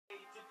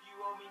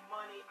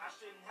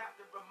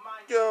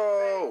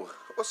Yo,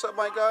 what's up,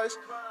 my guys,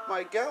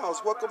 my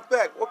gals? Welcome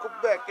back.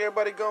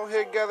 Everybody, go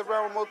ahead and gather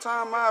around one more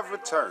time. I've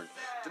returned.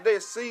 Today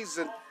is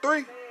season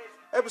 3,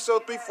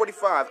 episode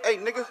 345. Hey,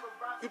 nigga,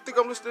 you think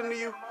I'm listening to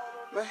you?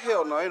 Man,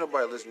 hell no, ain't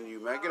nobody listening to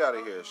you, man. Get out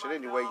of here. Shit,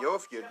 anyway, yo,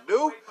 if you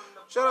do,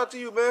 shout out to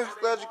you, man.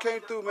 Glad you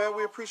came through, man.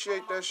 We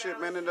appreciate that shit,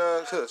 man. And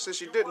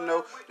since you didn't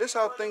know, this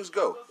how things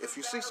go. If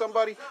you see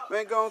somebody,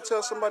 man, go and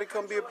tell somebody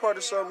come be a part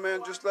of something, man.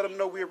 Just let them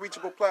know we're a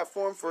reachable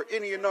platform for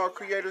any and all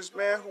creators,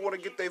 man, who want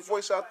to get their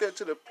voice out there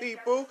to the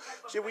people.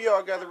 Shit, we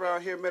all gather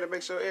around here, man, to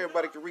make sure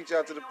everybody can reach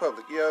out to the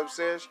public. You know what I'm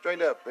saying?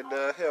 Straight up. And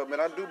hell, man,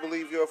 I do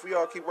believe, yo, if we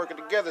all keep working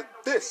together,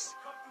 this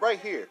right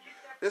here,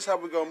 this how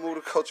we gonna move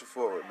the culture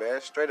forward, man.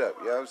 Straight up,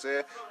 you know what I'm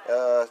saying?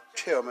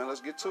 Chill, man.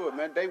 Let's get to it,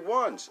 man. Day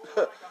ones.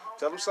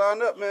 Tell them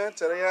sign up, man.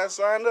 Tell they ass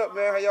sign up,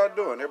 man. How y'all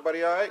doing?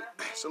 Everybody all right?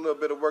 It's a little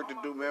bit of work to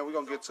do, man. We're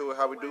gonna get to it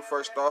how we do.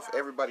 First off,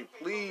 everybody,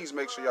 please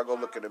make sure y'all go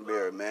look in the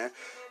mirror, man.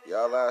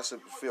 Y'all ass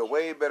feel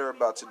way better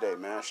about today,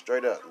 man.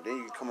 Straight up. And then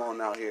you can come on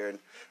out here and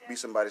be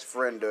somebody's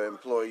friend or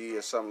employee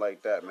or something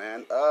like that,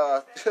 man.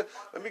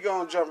 Let me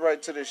go and jump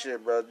right to this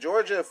shit, bro.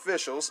 Georgia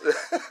officials,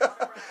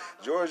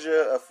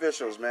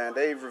 man,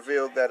 they've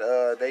revealed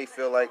that they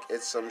feel like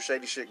it's some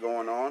shady shit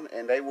going on,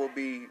 and they will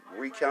be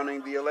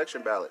recounting the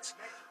election ballots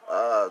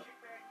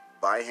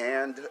by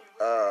hand.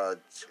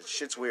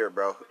 Shit's weird,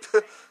 bro.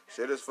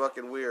 Shit is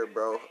fucking weird,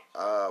 bro.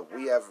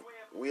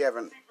 We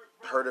haven't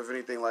heard of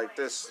anything like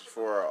this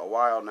for a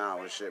while now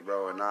and shit,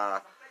 bro. And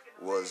I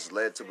was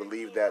led to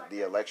believe that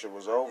the election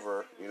was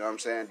over, you know what I'm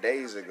saying,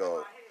 days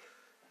ago.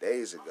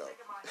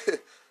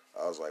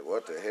 I was like,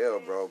 what the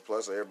hell, bro?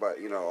 Plus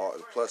everybody,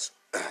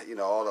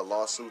 all the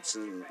lawsuits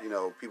and,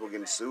 people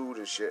getting sued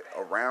and shit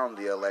around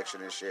the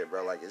election and shit,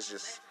 bro. Like, it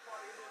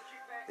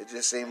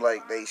just seemed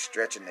like they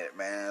stretching it,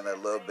 man, a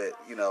little bit.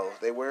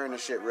 They wearing the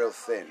shit real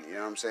thin, you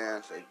know what I'm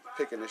saying? They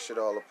picking this shit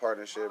all apart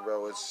and shit,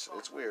 bro.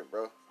 It's weird,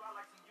 bro.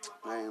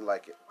 I ain't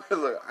like it.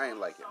 Look, I ain't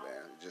like it,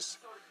 man. It just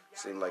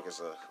seemed like it's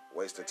a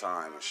waste of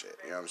time and shit,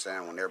 you know what I'm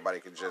saying? When everybody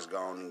could just go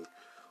on and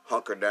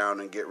hunker down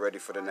and get ready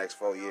for the next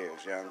 4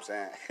 years, you know what I'm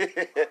saying?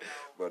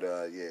 But,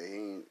 yeah,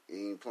 he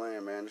ain't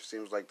playing, man. It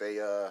seems like they,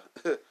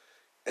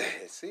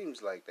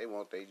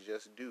 want they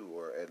just do,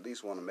 or at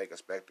least want to make a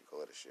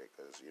spectacle of the shit,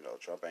 because,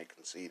 Trump ain't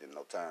conceding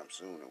no time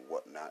soon and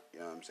whatnot, you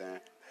know what I'm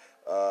saying?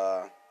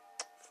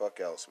 Fuck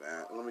else,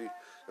 man.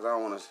 Because I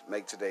don't want to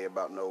make today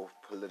about no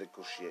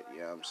political shit, you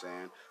know what I'm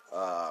saying?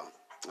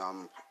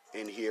 I'm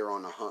in here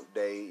on a hump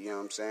day, you know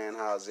what I'm saying?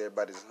 How's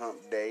everybody's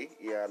hump day,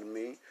 you know what I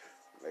mean?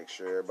 Make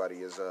sure everybody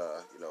is,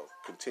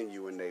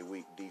 continuing their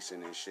week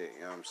decent and shit,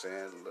 you know what I'm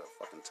saying? Look,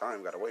 fucking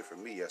time got away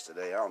from me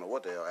yesterday. I don't know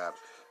what the hell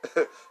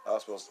happened. I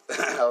was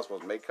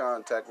supposed to make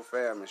contact with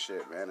fam and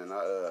shit, man, and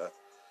I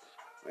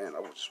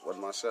just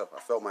wasn't myself. I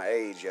felt my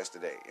age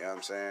yesterday, you know what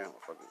I'm saying?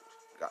 I fucking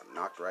got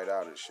knocked right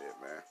out and shit,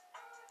 man.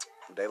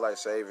 Daylight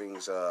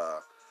savings,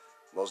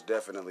 most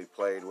definitely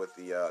played with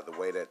the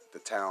way that the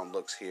town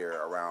looks here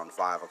around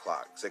 5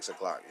 o'clock, 6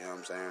 o'clock, you know what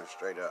I'm saying?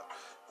 Straight up.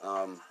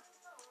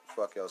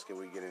 Fuck else can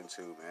we get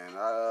into,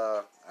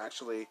 man?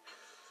 Actually,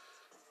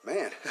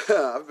 man,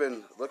 I've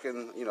been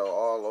looking,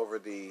 all over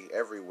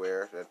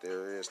everywhere that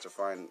there is to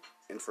find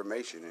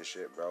information and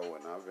shit, bro,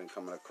 and I've been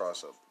coming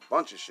across a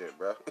bunch of shit,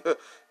 bro.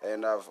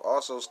 And I've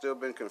also still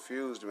been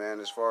confused, man,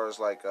 as far as,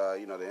 like, the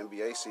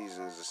NBA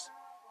seasons.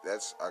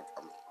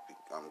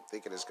 I'm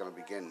thinking it's going to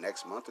begin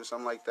next month or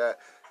something like that.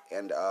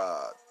 And,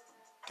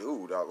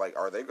 dude,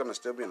 are they going to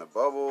still be in a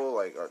bubble?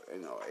 Like,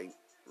 ain't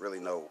really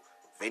no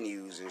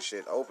venues and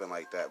shit open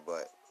like that,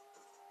 but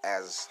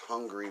as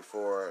hungry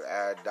for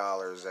ad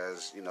dollars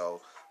as,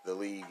 the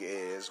league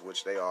is,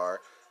 which they are,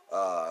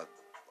 I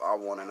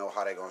want to know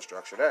how they gonna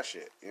structure that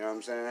shit, you know what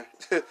I'm saying?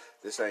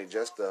 This ain't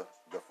just the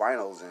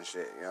finals and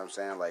shit, you know what I'm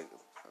saying? Like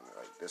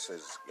this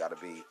has got to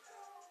be,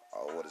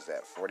 what is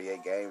that,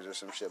 48 games or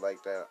some shit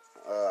like that?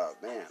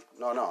 Man,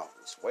 no,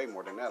 it's way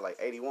more than that, like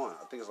 81.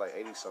 I think it's like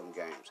 80-something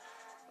games.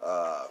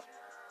 I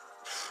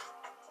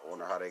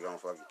wonder how they gonna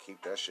fucking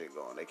keep that shit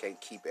going. They can't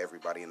keep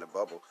everybody in the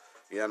bubble.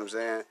 You know what I'm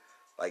saying?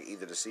 Like,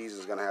 either the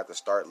season's gonna have to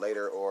start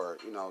later, or,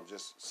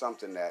 just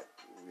something that,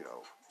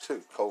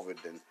 COVID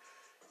then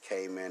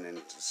came in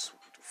and just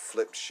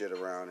flipped shit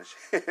around and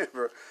shit,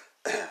 bro.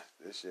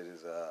 This shit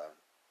is,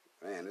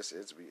 man,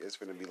 it's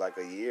gonna be like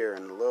a year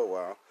in a little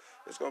while.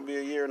 It's gonna be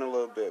a year in a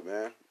little bit,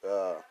 man.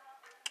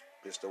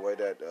 It's the way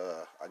that,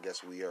 I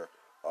guess we are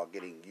all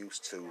getting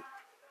used to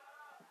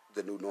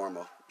the new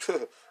normal.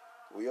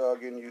 We all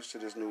getting used to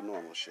this new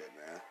normal shit,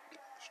 man.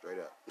 Straight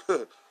up.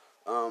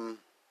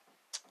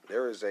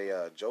 There is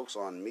a Jokes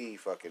on Me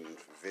fucking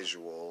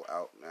visual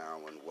out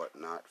now and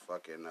whatnot.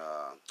 Fucking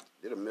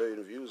did 1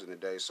 million views in a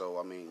day. So,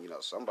 I mean,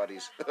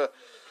 somebody's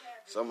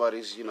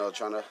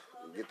trying to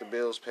get the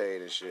bills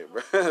paid and shit,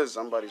 bro.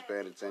 Somebody's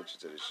paying attention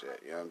to this shit.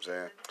 You know what I'm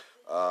saying?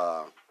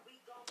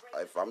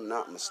 If I'm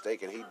not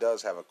mistaken, he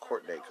does have a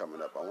court date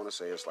coming up. I want to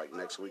say it's like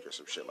next week or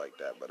some shit like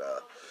that. But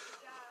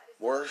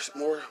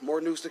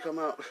more news to come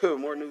out.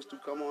 More news to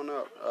come on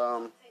up.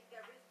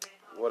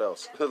 What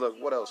else? Look,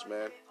 what else,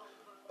 man?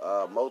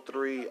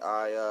 Mo3,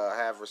 I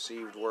have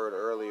received word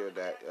earlier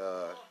that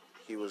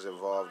he was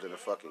involved in a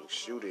fucking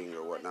shooting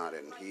or whatnot,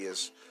 and he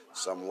is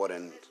somewhat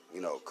in,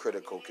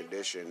 critical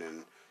condition.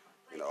 And,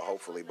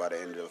 hopefully by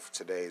the end of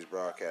today's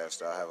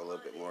broadcast, I'll have a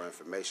little bit more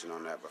information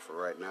on that. But for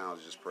right now,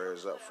 just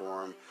prayers up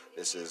for him.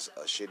 This is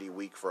a shitty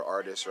week for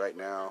artists right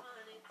now.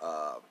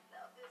 I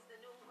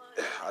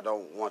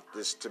don't want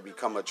this to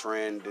become a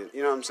trend.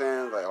 You know what I'm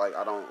saying? Like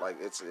I don't like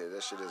that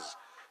shit is,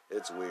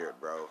 it's weird,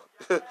 bro.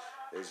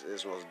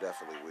 it's most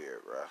definitely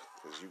weird, bro.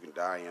 Because you can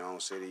die in your own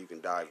city, you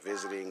can die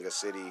visiting a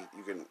city,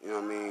 you can, you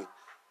know what I mean?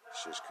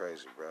 Shit's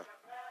crazy, bro.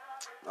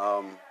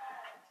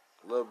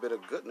 A little bit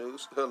of good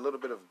news,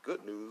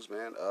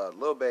 man.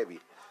 Lil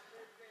Baby,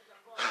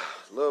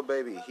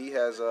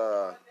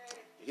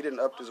 he didn't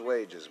up his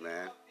wages,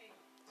 man,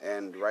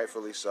 and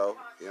rightfully so.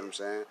 You know what I'm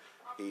saying?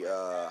 He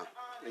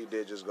he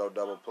did just go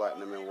double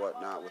platinum and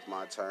whatnot with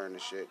My Turn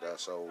and shit.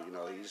 So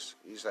he's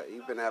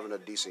been having a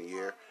decent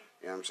year.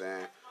 You know what I'm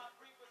saying?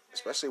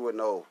 Especially with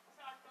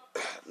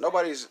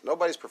nobody's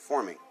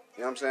performing.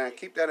 You know what I'm saying?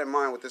 Keep that in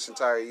mind with this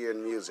entire year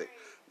in music.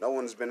 No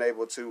one's been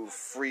able to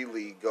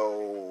freely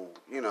go,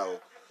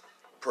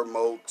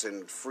 promote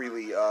and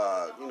freely,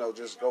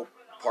 just go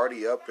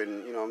party up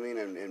and, you know what I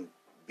mean, and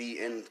be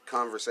in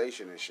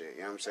conversation and shit.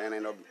 You know what I'm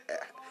saying?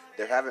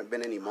 There haven't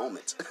been any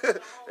moments.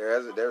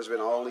 There's been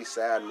only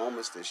sad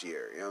moments this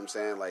year. You know what I'm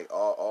saying? Like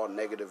all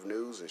negative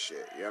news and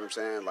shit. You know what I'm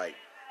saying? Like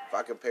if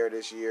I compare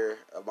this year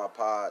of my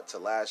pod to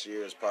last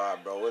year's pod,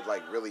 bro, it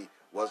like really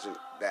wasn't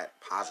that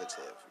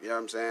positive. You know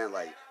what I'm saying?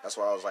 Like that's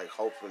why I was like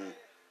hoping,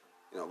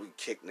 we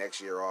kick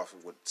next year off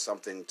with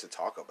something to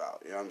talk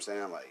about. You know what I'm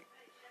saying? Like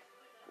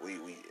we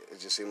it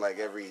just seemed like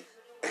every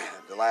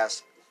the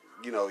last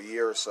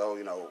year or so,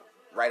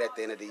 right at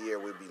the end of the year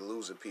we'd be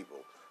losing people,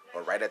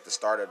 or right at the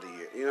start of the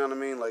year. You know what I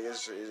mean? Like it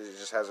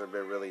just hasn't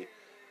been really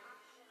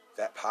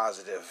that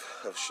positive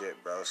of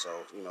shit, bro. So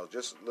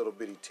just little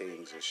bitty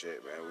things and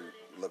shit, man. We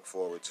look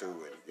forward to, and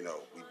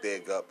we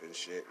big up and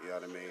shit. You know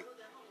what I mean?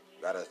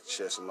 Gotta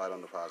shed some light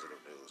on the positive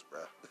news,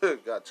 bro.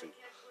 Got to.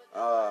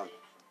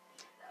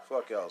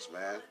 Fuck else,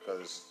 man.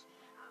 Because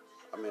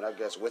I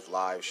guess with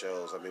live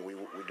shows, we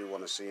do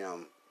want to see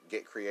them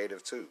get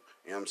creative too.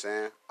 You know what I'm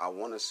saying? I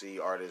want to see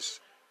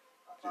artists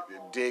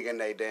dig in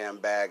their damn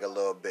bag a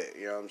little bit.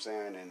 You know what I'm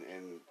saying?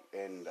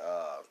 And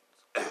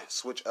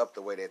switch up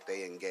the way that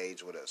they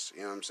engage with us.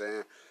 You know what I'm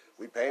saying?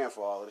 We paying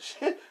for all of this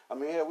shit.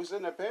 We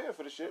sitting there paying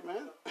for the shit,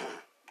 man.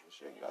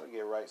 Shit gotta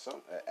get right.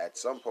 At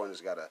some point,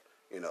 it's gotta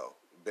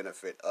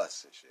benefit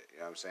us and shit. You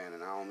know what I'm saying?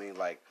 And I don't mean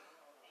like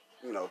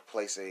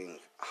placing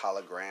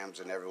holograms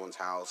in everyone's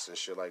house and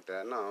shit like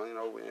that. No,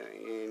 we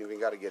ain't even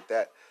got to get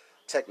that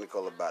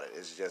technical about it.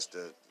 It's just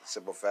the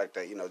simple fact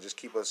that, just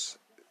keep us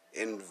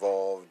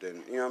involved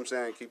and, you know what I'm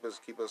saying, keep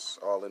us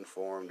all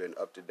informed and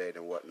up to date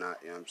and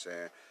whatnot, you know what I'm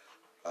saying.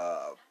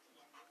 But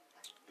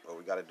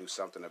we got to do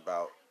something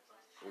about,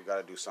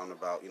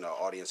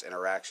 audience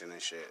interaction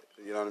and shit.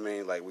 You know what I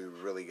mean? Like, we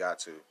really got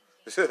to.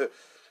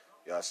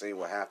 Y'all seen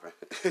what happened.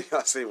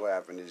 Y'all seen what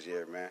happened this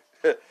year, man.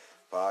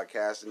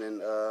 Podcasting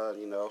and,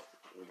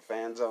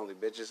 fans only,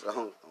 bitches.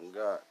 Oh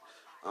God.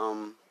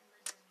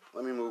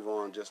 Let me move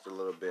on just a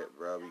little bit,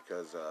 bro,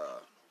 because,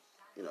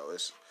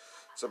 it's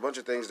a bunch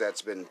of things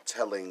that's been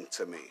telling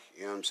to me.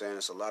 You know what I'm saying?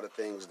 It's a lot of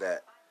things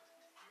that,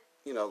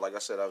 like I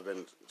said, I've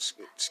been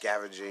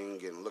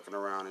scavenging and looking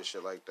around and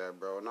shit like that,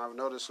 bro. And I've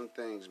noticed some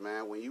things,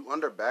 man. When you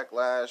under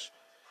backlash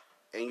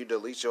and you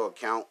delete your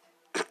account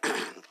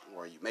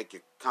or you make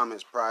your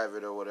comments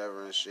private or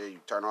whatever and shit, you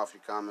turn off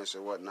your comments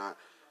and whatnot,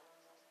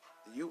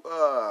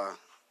 you're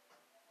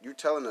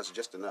telling us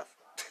just enough.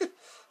 I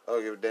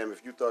don't give a damn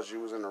if you thought you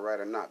was in the right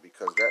or not,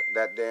 because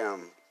that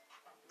damn,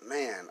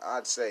 man,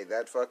 I'd say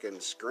that fucking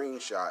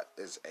screenshot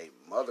is a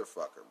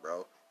motherfucker,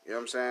 bro. You know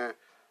what I'm saying?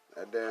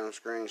 That damn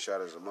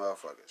screenshot is a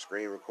motherfucker.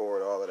 Screen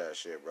record, all of that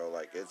shit, bro.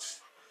 Like, it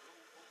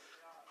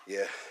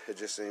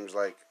just seems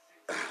like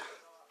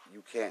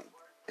you can't,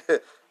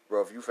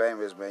 bro, if you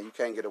famous, man, you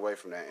can't get away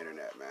from that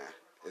internet, man.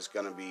 It's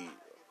gonna be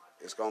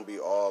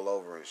all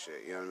over and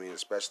shit, you know what I mean?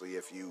 Especially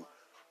if you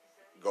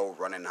go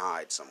run and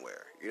hide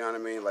somewhere. You know what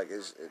I mean? Like,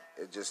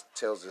 it just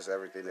tells us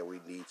everything that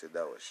we need to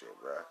know and shit,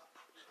 bro.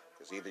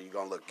 Because either you're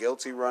going to look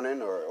guilty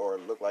running or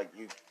look like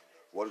you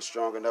wasn't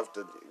strong enough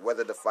to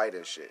weather the fight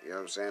and shit. You know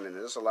what I'm saying? And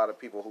there's a lot of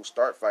people who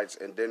start fights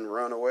and then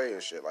run away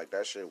and shit. Like,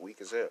 that shit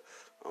weak as hell.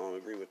 I don't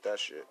agree with that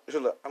shit.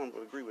 Look, I don't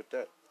agree with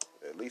that.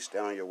 At least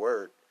stand on your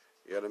word.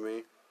 You know what I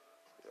mean?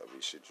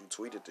 Shit, you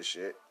tweeted the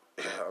shit.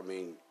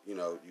 You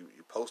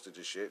posted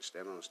the shit.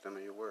 Stand on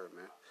your word,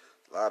 man.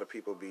 A lot of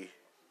people be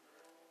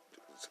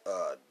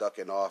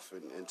ducking off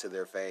into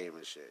their fame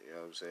and shit. You know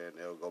what I'm saying?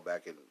 They'll go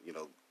back and,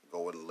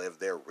 go and live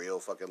their real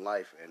fucking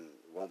life and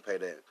won't pay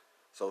that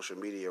social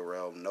media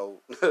realm no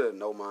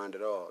mind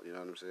at all. You know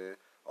what I'm saying?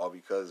 All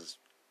because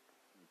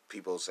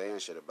people saying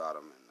shit about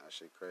them, and that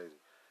shit crazy.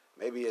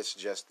 Maybe it's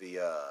just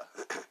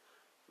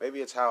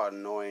maybe it's how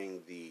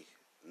annoying the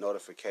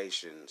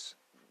notifications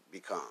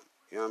become.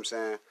 You know what I'm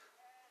saying?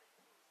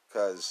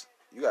 Because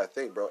you gotta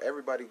think, bro.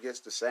 Everybody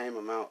gets the same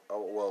amount.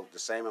 The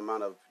same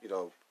amount of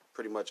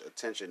pretty much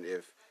attention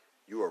if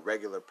you're a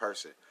regular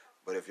person.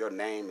 But if your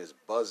name is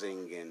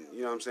buzzing and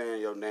you know what I'm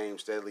saying, your name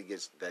steadily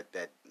gets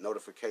that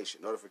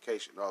notification,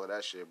 all of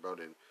that shit, bro,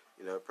 then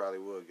it probably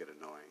will get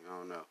annoying. I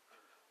don't know.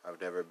 I've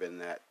never been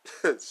that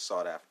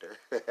sought after.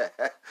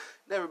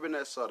 Never been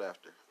that sought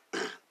after.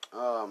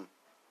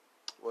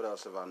 What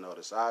else have I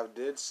noticed? I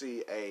did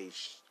see I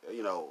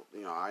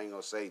ain't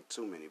gonna say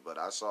too many, but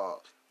I saw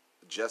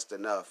just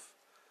enough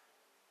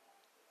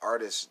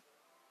artist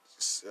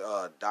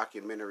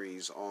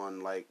documentaries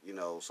on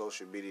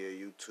social media,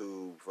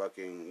 YouTube,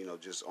 fucking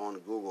just on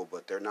Google,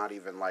 but they're not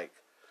even like.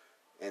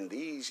 And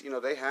these,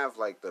 they have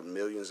like the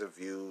millions of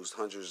views,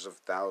 hundreds of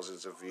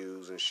thousands of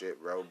views and shit,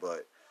 bro.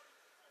 But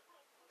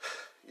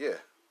yeah,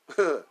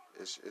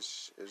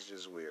 it's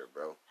just weird,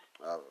 bro.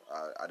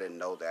 I didn't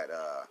know that.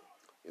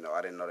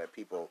 I didn't know that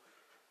people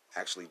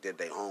actually did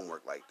their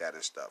homework like that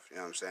and stuff. You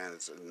know what I'm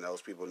saying?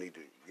 Those people need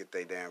to get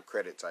their damn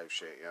credit type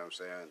shit. You know what I'm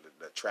saying?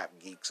 The trap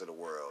geeks of the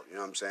world. You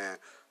know what I'm saying?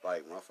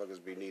 Like,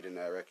 motherfuckers be needing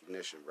that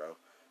recognition, bro.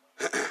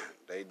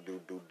 They do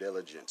due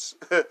diligence.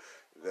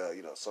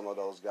 Some of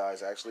those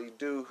guys actually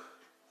do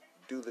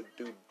the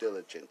due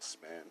diligence,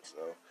 man.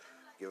 So,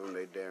 give them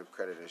their damn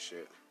credit and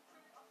shit.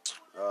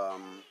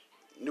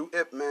 New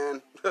Ip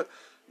Man.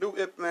 New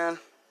Ip Man.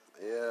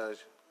 Yeah.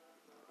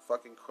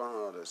 Fucking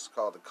it's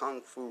called the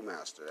Kung Fu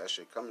Master. That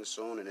shit coming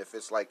soon, and if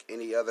it's like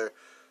any other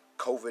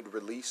COVID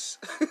release,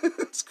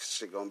 it's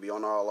shit gonna be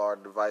on all our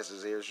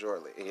devices here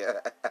shortly. Yeah,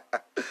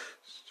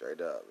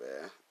 straight up,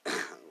 man.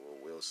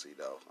 We'll see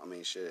though. I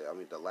mean,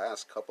 the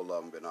last couple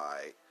of them been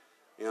alright.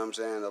 You know what I'm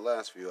saying? The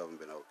last few of them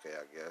been okay,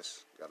 I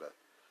guess. Gotta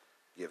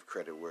give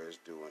credit where it's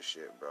due and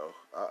shit, bro.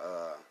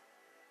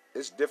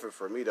 It's different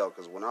for me though,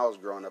 because when I was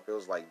growing up, it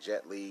was like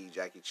Jet Li,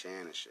 Jackie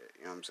Chan and shit.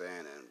 You know what I'm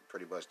saying? And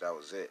pretty much that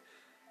was it.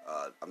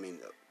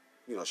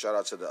 Shout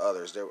out to the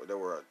others. There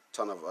were a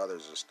ton of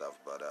others and stuff,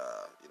 but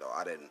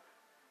I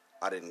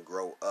didn't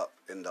grow up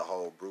in the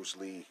whole Bruce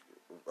Lee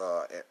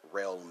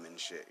realm and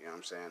shit. You know what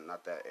I'm saying?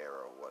 Not that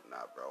era or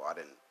whatnot, bro. I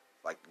didn't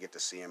like to get to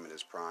see him in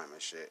his prime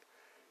and shit.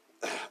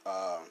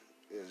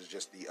 It was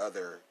just the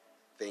other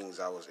things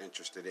I was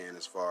interested in,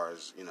 as far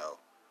as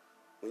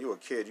when you were a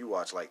kid, you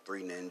watch like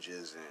Three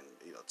Ninjas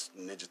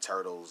and Ninja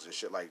Turtles and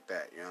shit like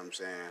that. You know what I'm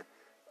saying?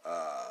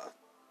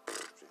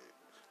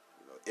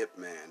 Ip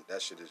Man,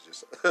 that shit is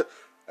just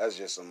that's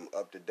just some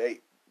up to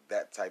date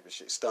that type of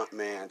shit, stunt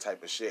man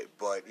type of shit.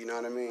 But you know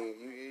what I mean?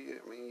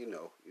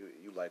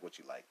 You like what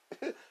you like.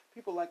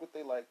 People like what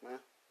they like, man.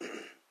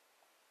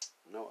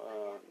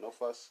 No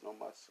fuss, no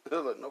muss.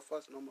 No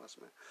fuss, no muss,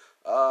 man.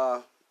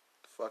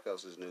 Fuck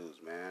else is news,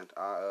 man.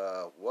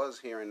 I was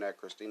hearing that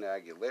Christina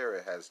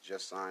Aguilera has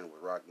just signed with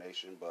Roc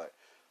Nation, but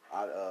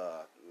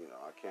I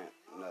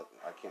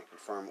can't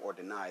confirm or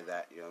deny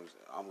that.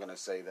 I'm gonna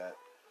say that.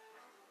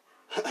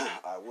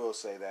 I will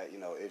say that,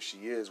 if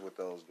she is with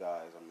those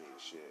guys, I mean,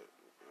 shit,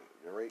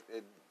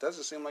 it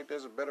doesn't seem like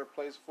there's a better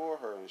place for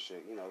her and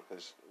shit,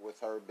 because with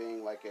her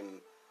being like an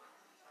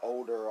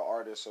older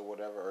artist or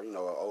whatever, or, an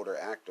older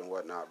actor and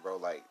whatnot, bro,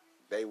 like,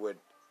 they would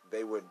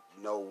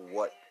know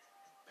what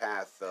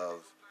path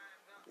of,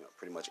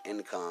 pretty much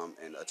income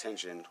and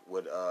attention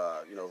would,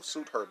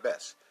 suit her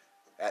best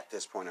at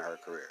this point in her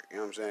career. You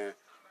know what I'm saying?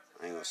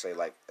 I ain't gonna say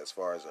like as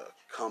far as a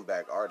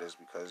comeback artist,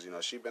 because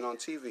she been on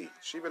TV.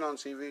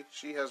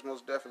 She has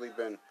most definitely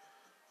been,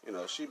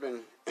 she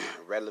been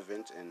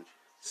relevant and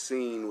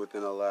seen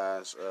within the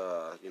last,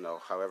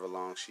 however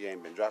long she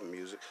ain't been dropping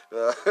music.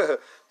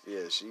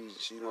 Yeah,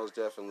 she most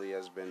definitely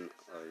has been,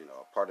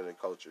 a part of the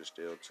culture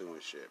still too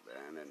and shit,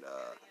 man. And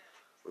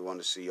we want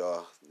to see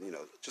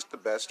just the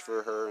best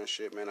for her and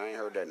shit, man. I ain't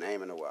heard that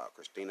name in a while,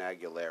 Christina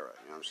Aguilera.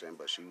 You know what I'm saying?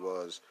 But she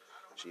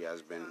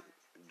has been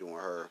doing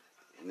her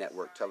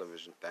network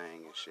television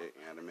thing and shit,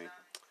 you know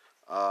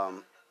what I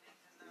mean?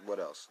 What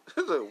else?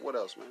 What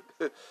else,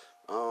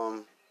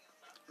 man?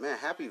 Man,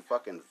 happy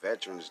fucking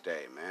Veterans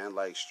Day, man.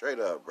 Like,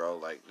 straight up, bro.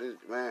 Like, this,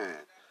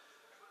 man.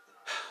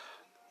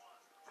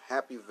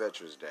 Happy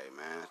Veterans Day,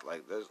 man.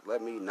 Like,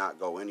 let me not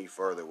go any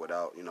further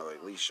without,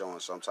 at least showing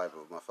some type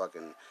of my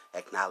fucking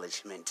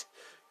acknowledgement.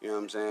 You know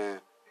what I'm saying?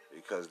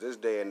 Because this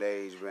day and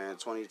age, man,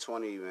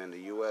 2020, man, the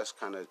U.S.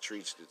 kind of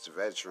treats its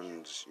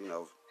veterans,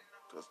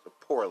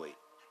 poorly.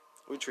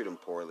 We treat them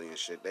poorly and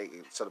shit. They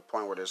to the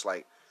point where it's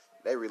like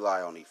they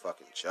rely on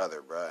each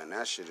other, bro. And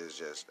that shit is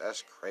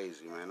that's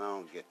crazy, man. I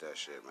don't get that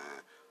shit,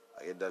 man.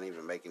 Like, it doesn't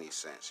even make any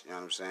sense. You know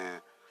what I'm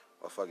saying?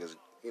 Motherfuckers,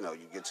 you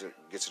get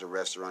to the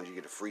restaurant, you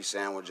get a free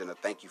sandwich and a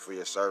thank you for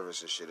your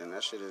service and shit. And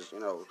that shit is,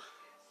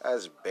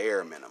 that's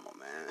bare minimum,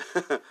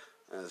 man.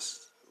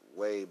 That's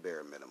way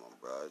bare minimum,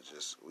 bro. It's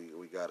just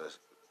we gotta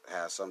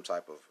have some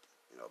type of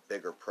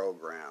bigger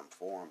program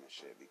for them and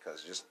shit.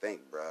 Because just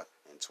think, bruh,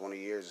 in 20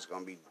 years, it's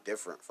going to be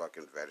different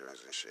fucking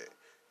veterans and shit.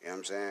 You know what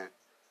I'm saying?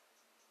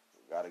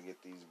 We got to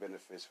get these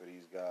benefits for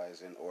these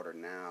guys in order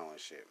now and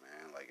shit,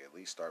 man. Like, at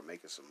least start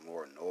making some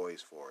more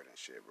noise for it and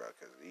shit, bro.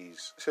 Because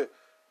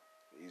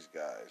these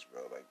guys,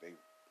 bro, like, they,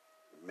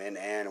 men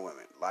and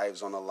women,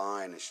 lives on the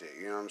line and shit.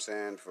 You know what I'm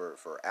saying?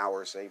 For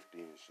our safety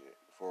and shit.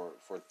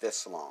 For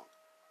this long.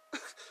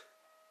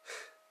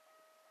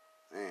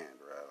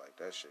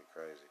 that shit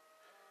crazy.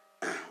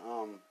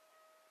 What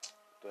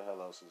the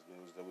hell else is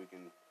news that we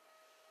can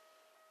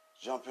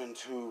jump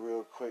into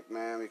real quick,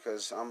 man?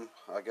 Because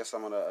I guess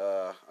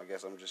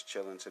I'm just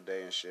chilling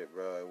today and shit,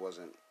 bro. It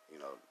wasn't,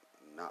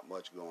 not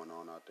much going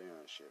on out there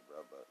and shit, bro.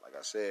 But like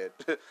I said,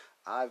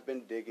 I've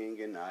been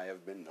digging and I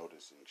have been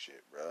noticing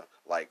shit, bro.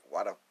 Like,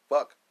 why the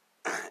fuck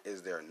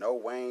is there no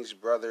Wayans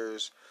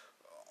Brothers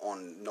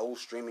on no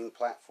streaming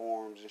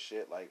platforms and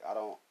shit? Like, I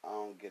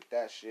don't get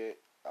that shit.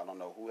 I don't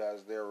know who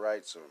has their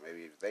rights, or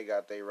maybe if they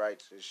got their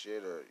rights and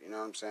shit, or you know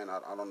what I'm saying. I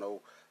don't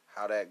know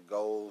how that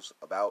goes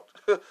about,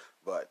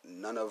 but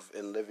none of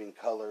In Living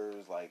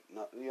Colors, like,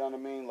 no, you know what I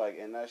mean, like,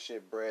 and that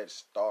shit bred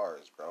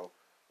stars, bro.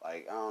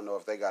 Like, I don't know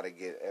if they got to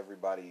get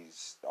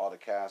all the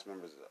cast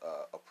members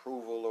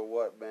approval or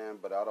what, man.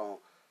 But I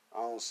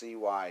don't see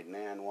why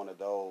one of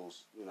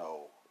those,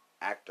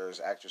 actors,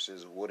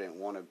 actresses wouldn't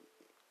want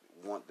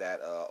that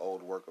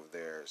old work of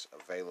theirs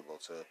available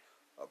to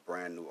a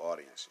brand new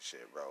audience and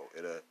shit, bro.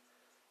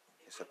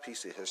 It's a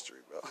piece of history,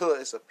 bro.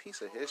 It's a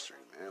piece of history,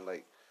 man.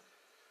 Like,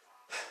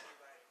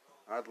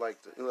 I'd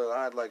like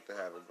to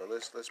have it, but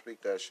let's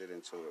speak that shit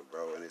into it,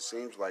 bro. And it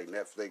seems like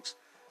Netflix,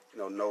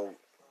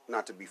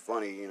 not to be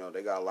funny,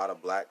 they got a lot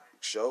of black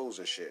shows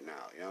and shit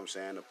now. You know what I'm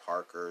saying? The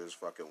Parkers,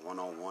 fucking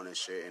One-on-One and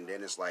shit. And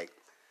then it's like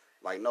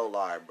no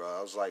lie, bro.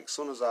 I was like, as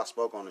soon as I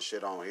spoke on the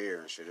shit on here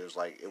and shit, it was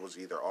like it was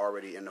either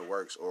already in the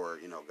works or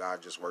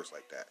God just works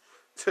like that.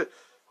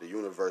 The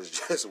universe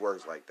just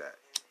works like that.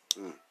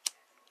 Yeah.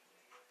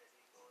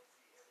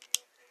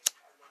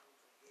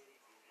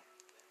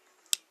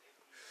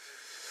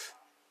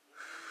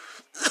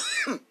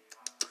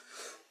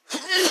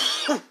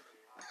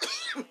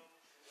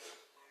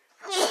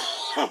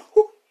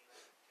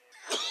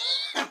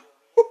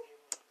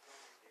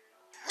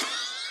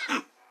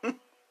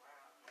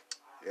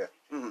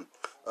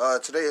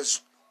 Today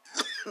is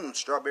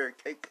strawberry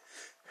cake.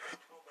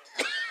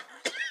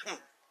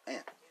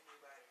 Man,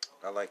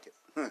 I like it.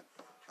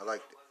 I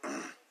liked it.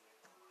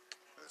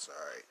 That's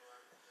alright.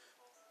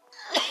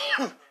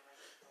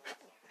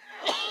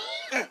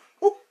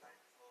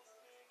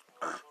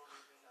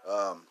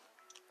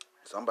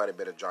 Somebody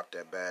better drop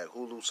that bag.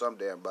 Hulu, some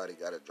damn body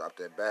gotta drop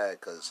that bag,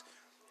 cause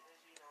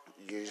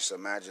you just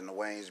imagine the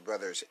Wayans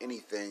brothers,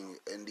 anything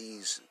in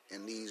these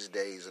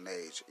days and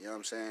age. You know what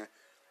I'm saying?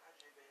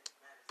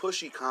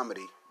 Pushy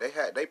comedy.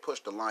 They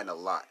pushed the line a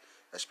lot,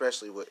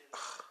 especially with.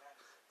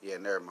 Yeah,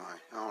 never mind.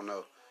 I don't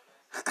know,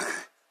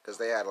 cause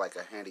they had like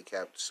a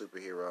handicapped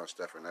superhero and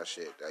stuff and that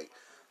shit. Like,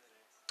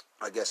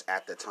 I guess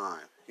at the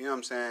time, you know what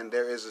I'm saying?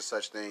 There is a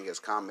such thing as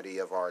comedy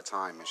of our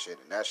time and shit,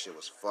 and that shit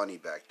was funny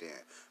back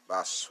then. But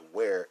I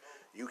swear,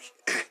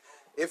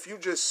 if you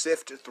just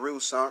sift through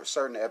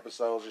certain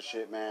episodes and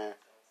shit, man,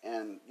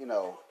 and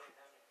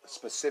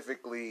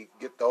specifically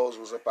get those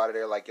ones up out of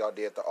there like y'all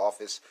did The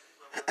Office,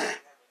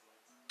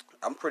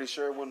 I'm pretty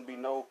sure it wouldn't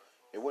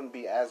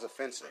be as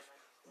offensive.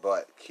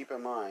 But keep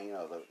in mind,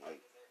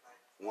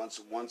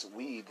 once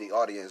we, the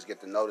audience,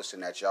 get to noticing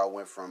that y'all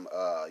went from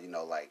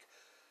like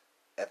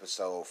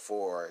episode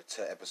 4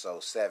 to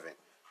episode 7,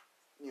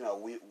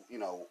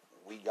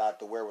 we got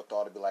the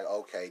wherewithal to be like,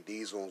 okay,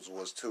 these ones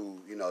was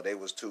too, they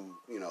was too,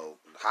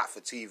 hot for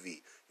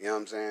TV. You know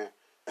what I'm saying?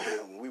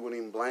 We wouldn't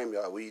even blame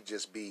y'all. We'd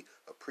just be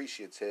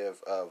appreciative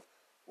of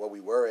what we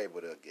were able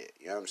to get.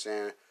 You know what I'm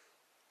saying?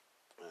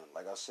 And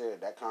like I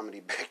said, that comedy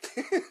back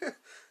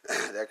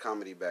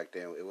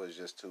then, it was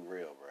just too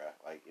real, bro.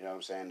 Like, you know what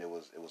I'm saying? It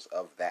was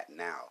of that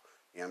now.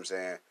 You know what I'm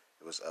saying?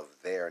 It was of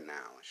there now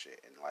and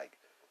shit. And like,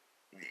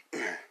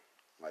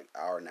 like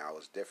our now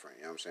is different.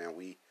 You know what I'm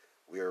saying?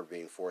 We are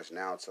being forced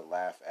now to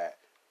laugh at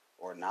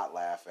or not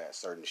laugh at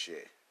certain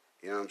shit.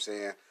 You know what I'm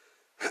saying?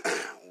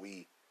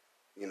 we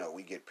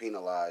get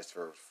penalized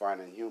for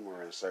finding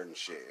humor in certain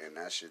shit, and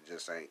that shit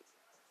just ain't.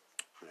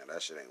 Man,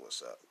 that shit ain't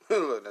what's up.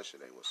 That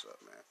shit ain't what's up,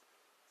 man.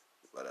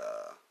 But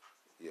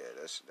yeah,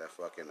 that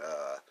fucking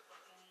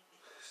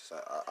so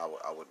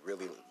I would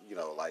really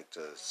like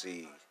to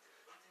see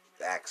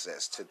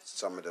access to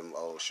some of them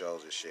old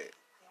shows and shit.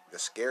 The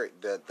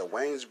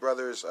Wayans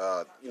brothers,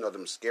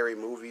 them scary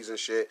movies and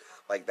shit,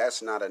 like,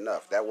 that's not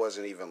enough. That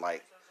wasn't even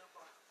like,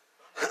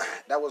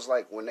 that was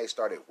like when they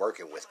started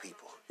working with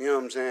people. You know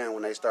what I'm saying?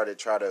 When they started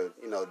try to,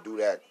 do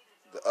that,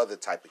 the other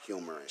type of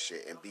humor and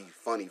shit and be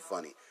funny.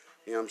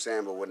 You know what I'm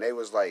saying? But when it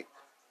was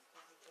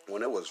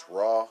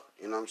raw,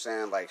 you know what I'm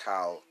saying? Like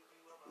how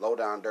Low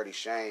Down Dirty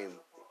Shame,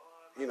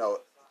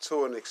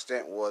 to an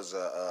extent was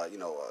a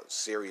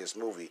serious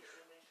movie.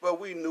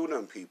 But we knew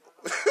them people.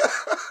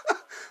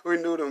 We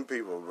knew them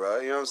people, bro.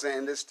 You know what I'm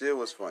saying? This still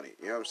was funny.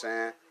 You know what I'm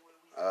saying?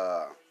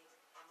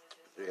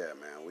 Yeah,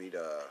 man. We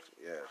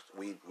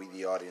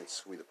the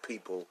audience, we the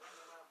people,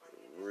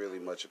 really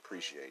much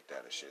appreciate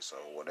that and shit. So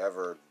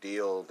whatever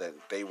deal that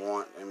they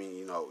want, I mean,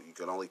 you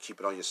can only keep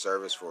it on your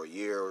service for a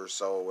year or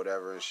so, or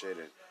whatever and shit,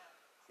 and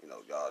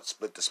y'all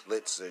split the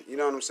splits. You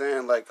know what I'm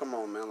saying? Like, come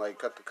on, man. Like,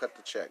 cut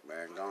the check,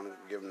 man. Go on and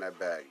give them that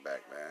bag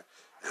back, man.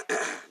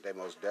 They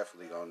most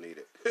definitely gonna need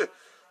it.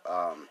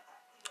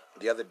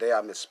 The other day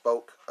I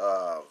misspoke.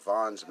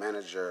 Vaughn's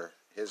manager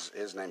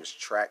His name is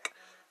Track.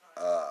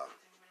 Uh,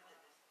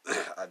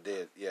 I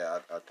did, yeah.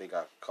 I think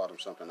I called him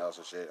something else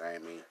and shit. I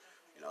ain't mean,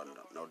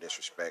 no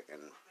disrespect.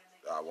 And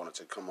I wanted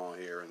to come on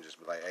here and just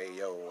be like, hey,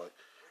 yo, what?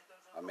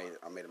 I made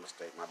a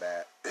mistake. My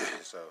bad.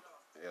 So,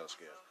 yeah, it's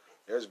good.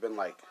 There's been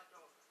like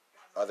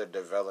other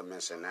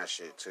developments in that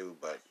shit too,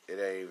 but it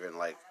ain't even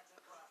like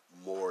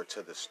more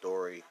to the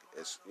story.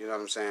 It's, you know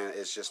what I'm saying?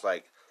 It's just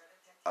like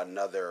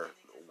another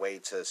way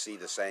to see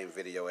the same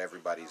video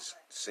everybody's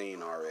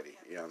seen already.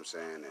 You know what I'm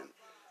saying?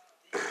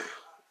 And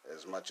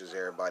as much as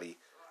everybody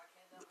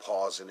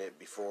pausing it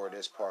before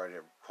this part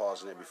and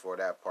pausing it before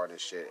that part and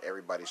shit,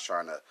 everybody's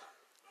trying to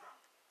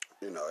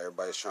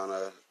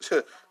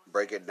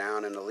break it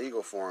down in the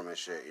legal form and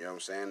shit. You know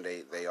what I'm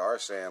saying? They are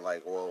saying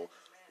like, well,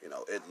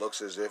 it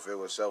looks as if it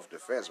was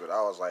self-defense, but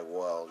I was like,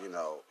 well,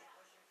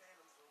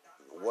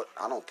 what?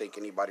 I don't think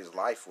anybody's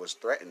life was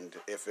threatened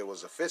if it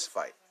was a fist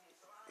fight.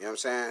 You know what I'm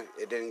saying?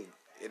 It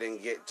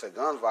didn't get to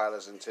gun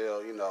violence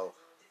until,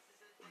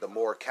 the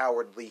more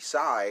cowardly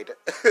side,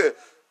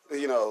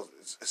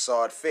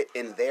 saw it fit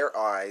in their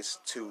eyes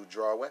to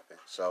draw a weapon.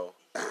 So,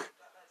 you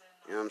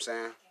know what I'm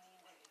saying?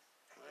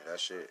 That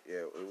shit,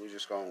 yeah, we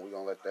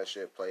gonna let that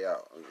shit play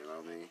out. You know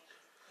what I mean?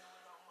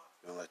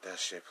 Gonna let that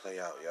shit play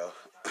out,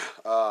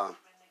 yo.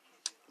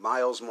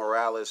 Miles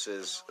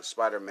Morales'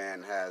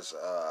 Spider-Man has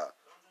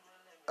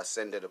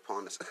ascended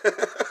upon us.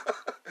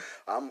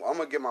 I'm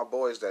gonna give my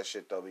boys that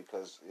shit though,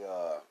 because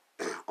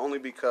only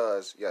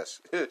because,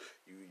 yes,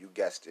 you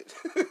guessed it,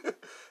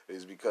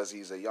 is because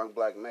he's a young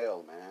black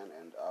male, man,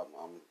 and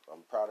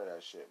I'm proud of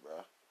that shit,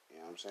 bro. You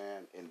know what I'm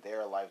saying? In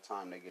their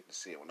lifetime, they get to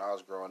see it. When I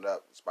was growing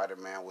up,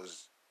 Spider-Man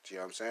was, you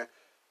know what I'm saying?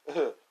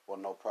 Well,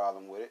 no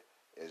problem with it.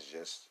 It's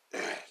just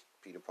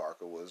Peter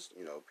Parker was,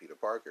 Peter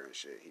Parker and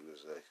shit. He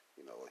was a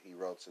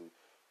hero to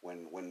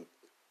when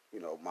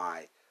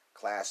my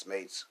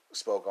classmates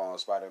spoke on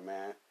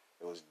Spider-Man.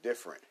 It was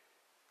different.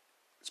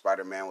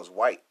 Spider-Man was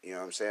white, you know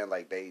what I'm saying?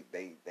 Like, they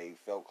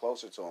felt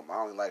closer to him. I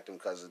only liked him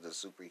because of the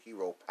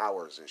superhero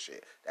powers and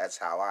shit. That's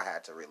how I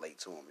had to relate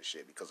to him and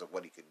shit, because of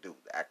what he could do,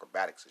 the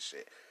acrobatics and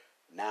shit.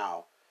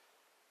 Now,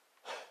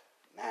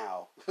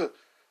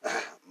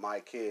 my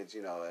kids,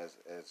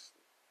 as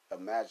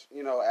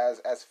imagine,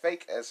 as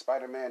fake as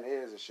Spider-Man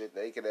is and shit,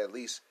 they could at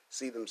least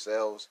see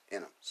themselves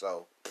in him.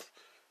 So,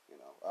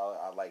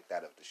 I like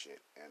that of the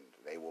shit, and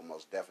they will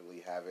most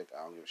definitely have it.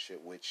 I don't give a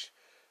shit which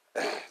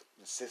the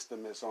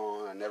system is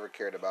on. I never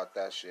cared about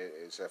that shit,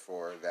 except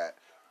for that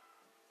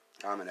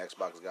I'm an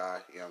Xbox guy.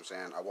 You know what I'm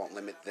saying? I won't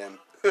limit them.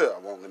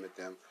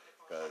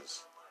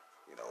 Because,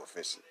 if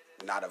it's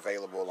not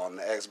available on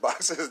the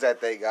Xboxes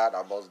that they got,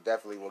 I most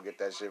definitely will get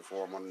that shit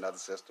for them on another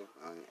system.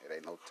 It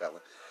ain't no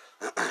telling.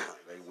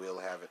 They will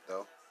have it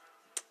though.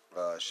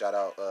 Shout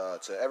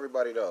out to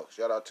everybody though.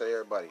 Shout out to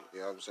everybody.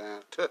 You know what I'm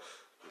saying?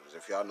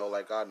 If y'all know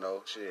like I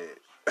know,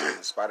 shit,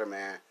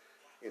 Spider-Man,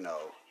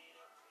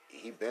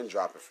 he been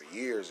dropping for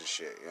years and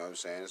shit. You know what I'm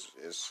saying?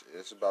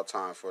 It's about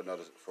time for a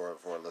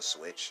little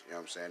switch. You know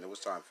what I'm saying? It was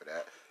time for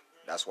that.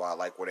 That's why I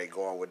like where they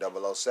going with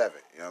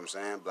 007. You know what I'm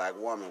saying? Black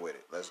woman with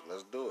it. Let's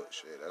do it.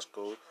 Shit, that's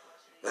cool.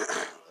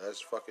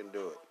 Let's fucking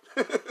do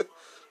it.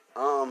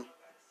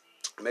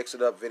 Mix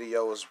It Up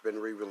video has been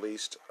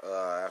re-released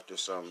after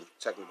some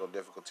technical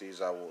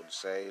difficulties, I would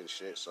say, and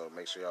shit. So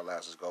make sure y'all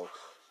asses go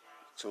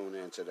tune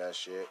into that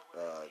shit.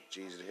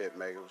 Jeezy the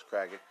Hitmaker was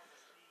cracking.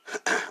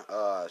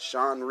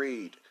 Deshaun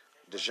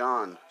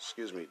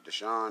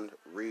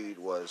Reed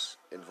was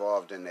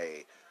involved in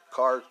a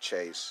car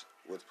chase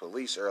with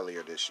police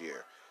earlier this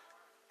year.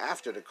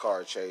 After the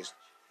car chase,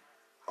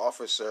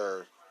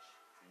 Officer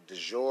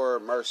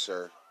DeJour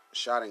Mercer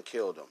shot and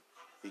killed him.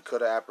 He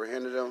could have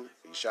apprehended him.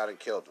 He shot and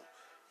killed him.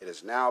 It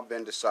has now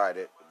been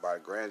decided by a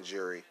grand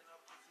jury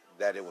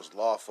that it was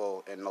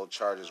lawful and no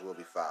charges will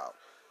be filed.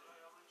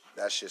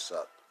 That shit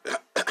sucked.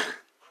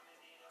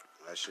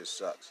 That shit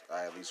sucks.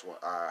 I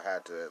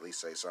had to at least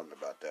say something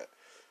about that.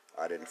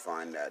 I didn't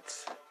find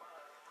that,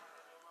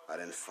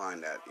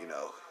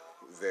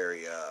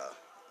 very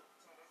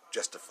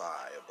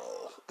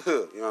justifiable.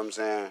 You know what I'm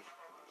saying?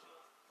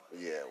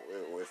 Yeah,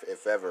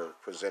 if ever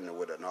presented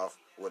with an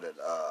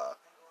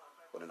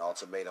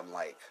ultimatum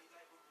like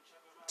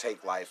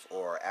take life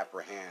or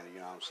apprehend, you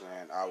know what I'm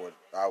saying?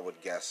 I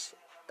would guess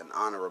an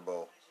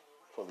honorable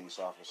police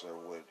officer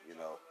would,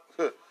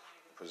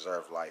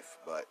 preserve life,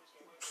 but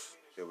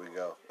here we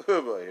go.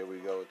 But here we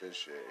go with this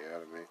shit, you know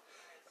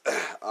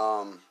what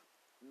I mean?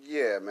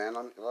 Yeah, man,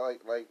 I'm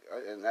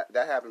and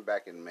that happened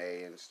back in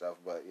May and stuff,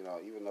 but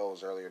even though it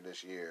was earlier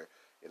this year,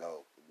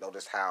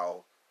 notice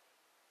how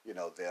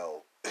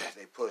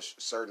they push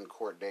certain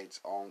court dates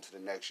on to the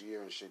next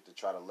year and shit to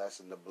try to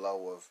lessen the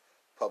blow of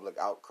public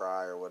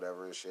outcry or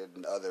whatever and shit,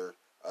 and other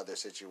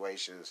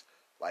situations.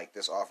 Like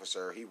this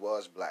officer, he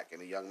was black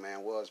and the young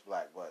man was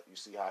black, but you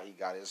see how he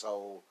got his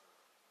whole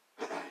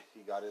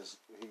he got his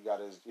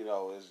his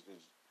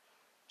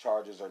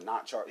charges or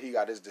not charged. He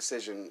got his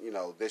decision,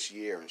 this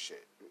year and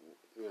shit.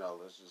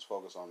 Let's just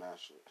focus on that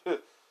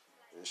shit.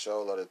 And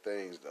show other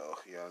things though,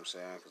 you know what I'm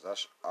saying?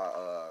 Because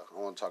I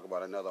want to talk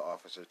about another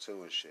officer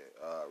too and shit.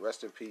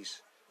 Rest in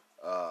peace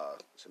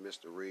to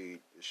Mr. Reed,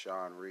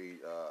 Sean Reed.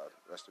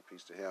 Rest in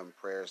peace to him.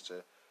 Prayers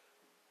to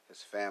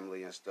his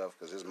family and stuff,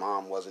 because his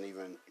mom wasn't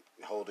even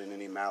holding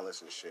any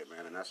malice and shit,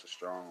 man. And that's a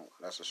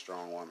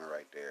strong woman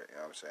right there. You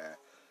know what I'm saying?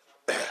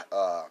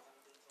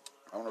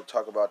 I want to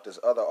talk about this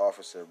other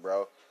officer,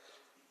 bro.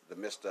 The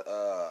Mr.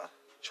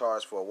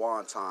 Charged for a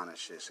wonton and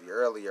shit. See,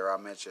 earlier I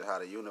mentioned how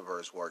the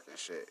universe work and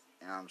shit.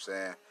 You know what I'm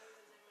saying?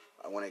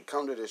 When it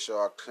come to this show,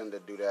 I tend to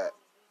do that,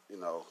 you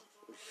know,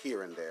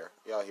 here and there.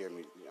 Y'all hear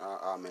me?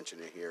 I'll mention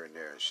it here and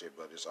there and shit,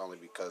 but it's only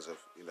because of,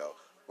 you know,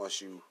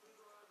 once you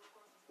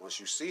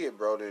see it,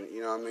 bro, then,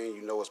 you know what I mean,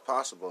 you know it's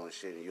possible and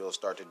shit, and you'll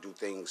start to do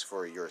things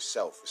for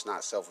yourself. It's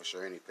not selfish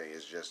or anything.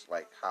 It's just,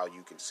 like, how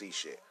you can see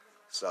shit.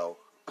 So,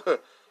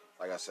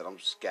 like I said, I'm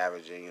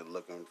scavenging and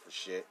looking for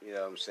shit, you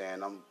know what I'm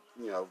saying? I'm,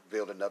 you know,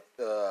 building up,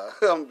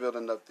 I'm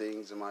building up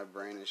things in my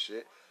brain and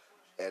shit,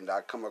 and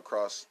I come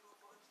across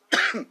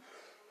the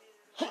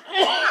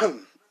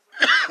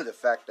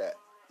fact that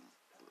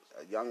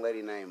a young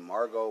lady named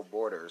Margot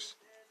Borders,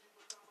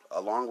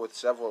 along with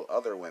several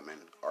other women,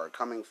 are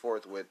coming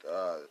forth with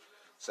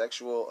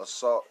sexual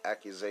assault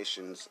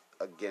accusations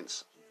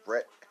against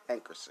Brett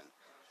Hankerson.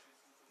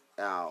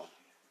 Now,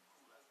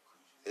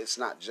 it's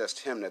not just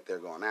him that they're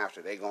going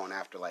after. They're going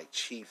after, like,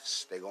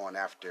 chiefs. They're going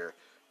after,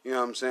 you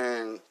know what I'm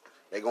saying?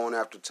 They're going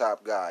after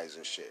top guys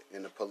and shit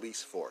in the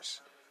police force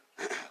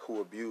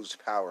who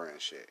abused power and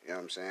shit. You know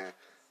what I'm saying?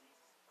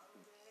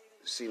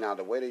 See, now,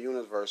 the way the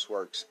universe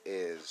works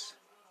is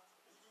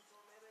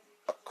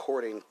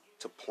according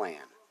to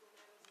plan.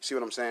 See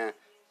what I'm saying?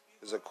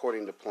 Is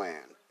according to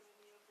plan.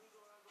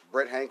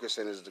 Brett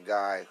Hankerson is the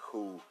guy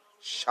who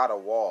shot a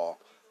wall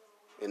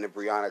in the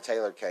Breonna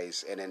Taylor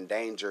case and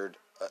endangered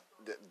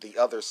the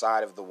other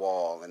side of the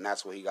wall, and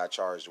that's what he got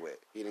charged with.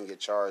 He didn't get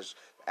charged.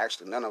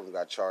 Actually, none of them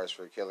got charged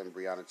for killing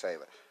Breonna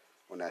Taylor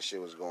when that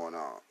shit was going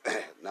on.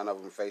 None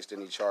of them faced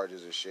any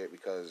charges and shit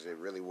because it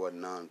really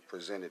wasn't none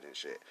presented and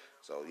shit.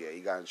 So, yeah,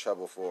 he got in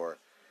trouble for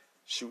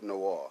shooting a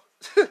wall.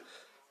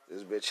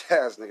 This bitch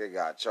ass nigga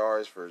got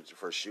charged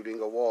for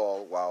shooting a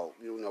wall while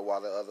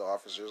the other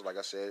officers, like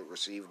I said,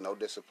 received no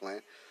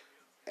discipline.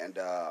 And,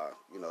 that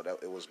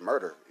it was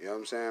murder. You know what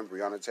I'm saying?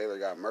 Breonna Taylor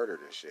got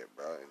murdered and shit,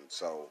 bro. And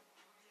so,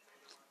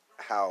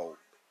 how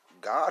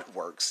God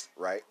works,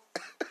 right,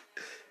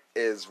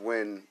 is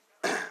when,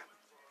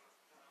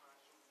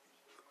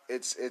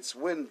 it's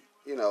when,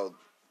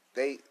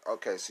 they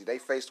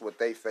faced what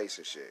they face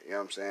and shit. You know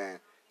what I'm saying?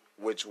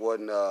 Which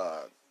wasn't,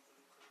 I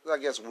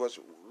guess, it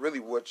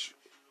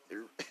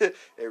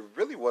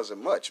really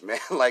wasn't much, man.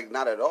 Like,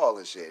 not at all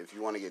and shit, if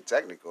you want to get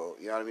technical.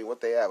 You know what I mean?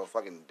 What they have, a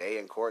fucking day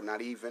in court,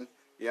 not even.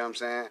 You know what I'm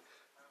saying?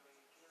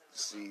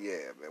 See,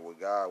 yeah, man, what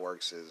God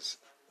works is,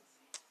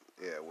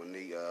 yeah, when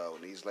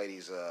these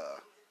ladies,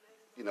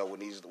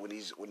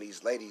 when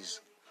these ladies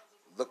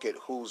look at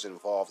who's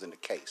involved in the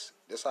case.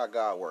 This how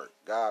God worked.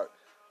 God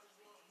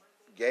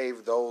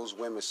gave those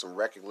women some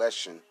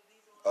recollection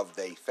of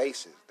their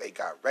faces. They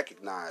got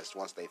recognized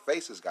once their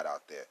faces got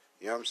out there.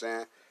 You know what I'm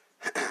saying?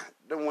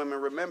 Them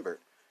women remembered.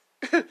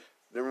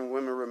 Them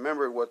women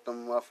remembered what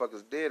them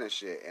motherfuckers did and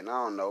shit. And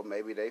I don't know,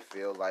 maybe they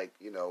feel like,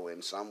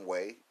 in some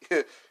way,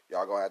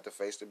 y'all gonna have to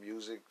face the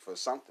music for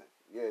something.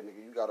 Yeah,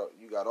 nigga,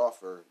 you gotta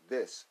offer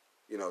this.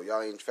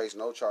 Y'all ain't face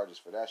no charges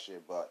for that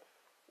shit, but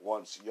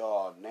once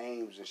y'all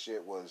names and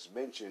shit was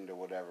mentioned or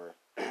whatever,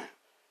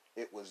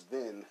 it was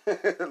then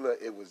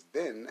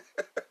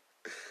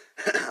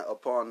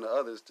upon the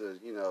others to,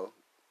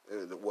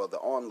 the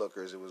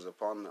onlookers, it was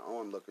upon the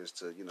onlookers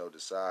to,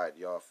 decide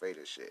y'all fate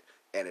and shit.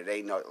 And it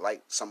ain't no,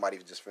 like somebody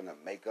just finna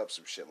make up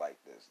some shit like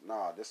this.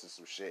 Nah, this is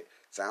some shit.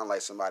 Sound like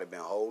somebody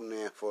been holding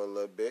in for a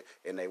little bit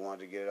and they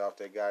wanted to get it off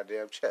their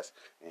goddamn chest.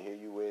 And here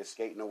you is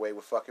skating away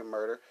with fucking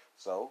murder.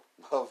 So,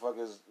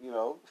 motherfuckers,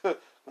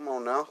 come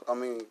on now. I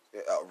mean,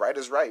 right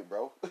is right,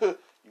 bro.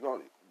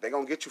 They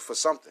gonna get you for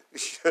something.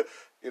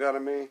 You know what I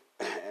mean?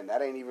 And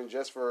that ain't even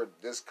just for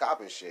this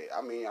cop and shit.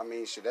 I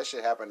mean, shit, that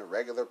shit happen to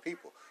regular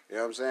people. You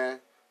know what I'm saying?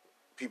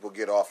 People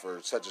get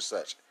offered such and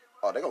such.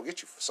 Oh, they gonna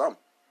get you for something.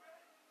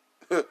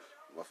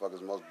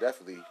 Motherfuckers most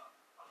definitely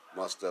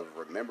must have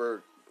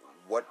remembered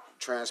what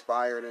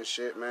transpired and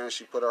shit, man.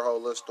 She put her whole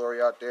little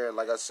story out there. And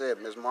like I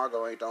said, Miss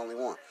Margot ain't the only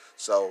one.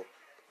 So,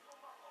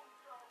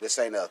 this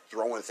ain't a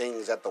throwing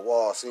things at the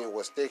wall, seeing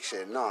what sticks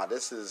shit. Nah,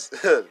 this is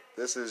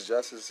this is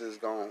justice is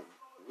going,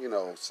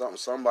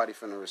 somebody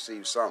finna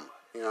receive something.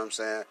 You know what I'm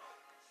saying?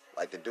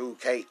 Like the dude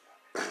can't,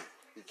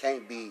 you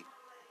can't be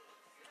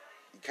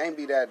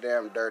that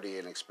damn dirty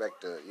and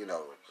expect to,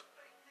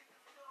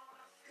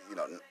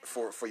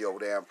 for your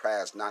damn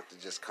past not to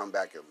just come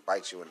back and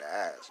bite you in the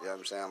ass. You know what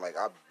I'm saying? Like,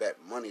 I bet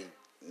money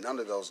none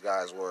of those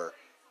guys were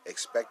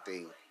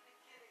expecting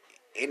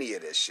any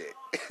of this shit.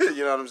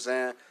 You know what I'm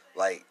saying?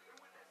 Like,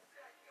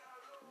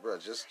 bro,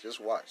 just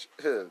watch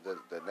the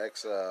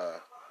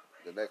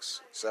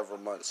next several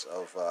months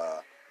of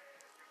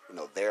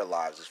their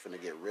lives is finna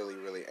get really,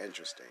 really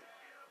interesting.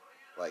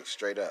 Like,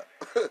 straight up,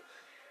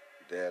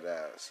 dead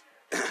ass.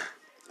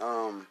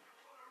 um,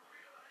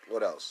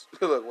 what else?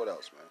 Look, what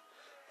else,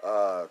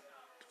 man?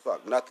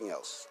 Fuck, nothing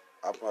else.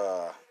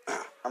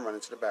 I'm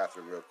running to the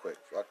bathroom real quick.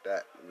 Fuck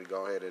that. We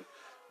go ahead and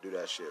do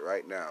that shit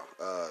right now.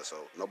 So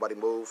nobody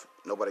move,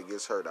 nobody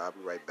gets hurt. I'll be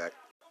right back.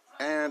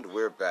 And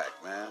we're back,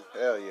 man.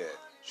 Hell yeah.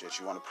 Shit,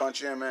 you want to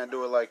punch in, man?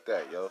 Do it like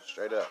that, yo.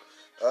 Straight up.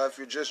 If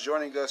you're just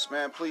joining us,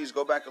 man, please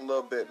go back a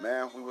little bit,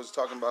 man. We was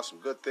talking about some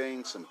good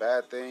things, some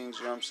bad things,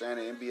 you know what I'm saying?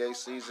 The NBA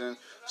season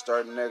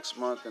starting next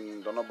month,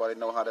 and don't nobody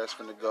know how that's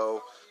going to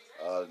go.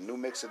 New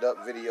Mix It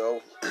Up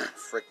video.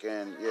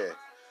 Freaking, yeah.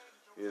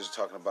 He was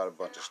talking about a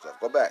bunch of stuff.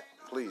 Go back.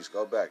 Please,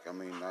 go back. I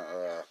mean,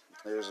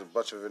 there's a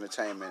bunch of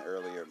entertainment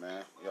earlier,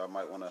 man. Y'all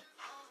might want to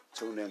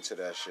tune into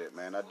that shit,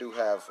 man. I do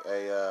have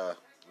a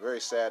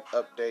very sad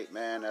update,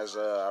 man. As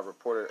I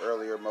reported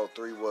earlier,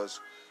 Mo3 was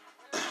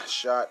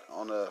shot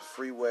on a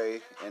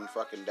freeway in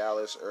fucking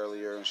Dallas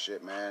earlier and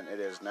shit, man. It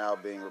is now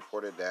being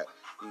reported that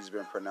he's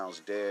been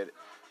pronounced dead.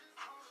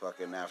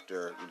 Fucking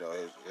after, you know,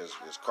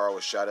 his car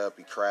was shot up,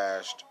 he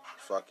crashed.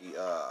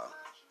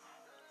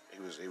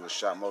 He was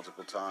shot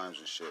multiple times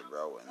and shit,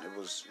 bro. And it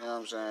was, you know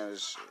what I'm saying?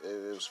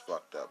 It was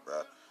fucked up,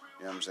 bro.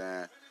 You know what I'm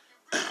saying?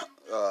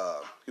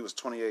 He was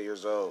 28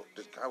 years old.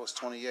 This guy was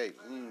 28.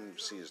 We didn't even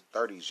see his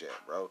 30s yet,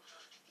 bro.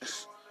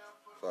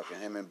 Fucking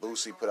him and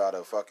Boosie put out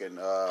a fucking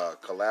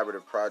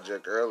collaborative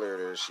project earlier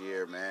this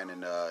year, man.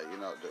 And you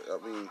know, I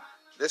mean,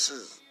 this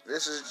is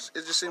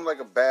it just seemed like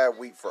a bad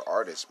week for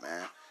artists,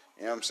 man.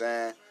 You know what I'm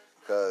saying?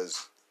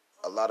 Because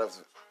a lot of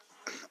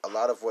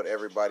what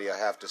everybody I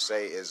have to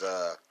say is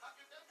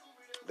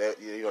that,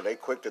 you know, they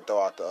quick to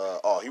throw out the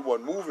oh, he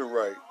wasn't moving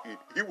right.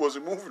 He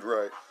wasn't moving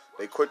right.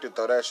 They quick to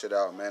throw that shit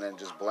out, man, and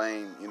just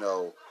blame, you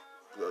know,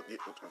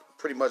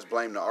 pretty much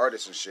blame the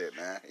artist and shit,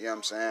 man. You know what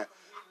I'm saying?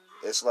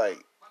 It's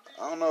like,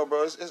 I don't know,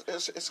 bro.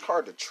 It's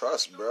hard to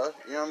trust, bro.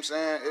 You know what I'm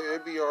saying?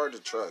 It'd be hard to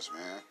trust,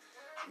 man.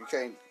 You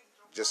can't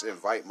just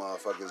invite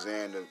motherfuckers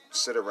in to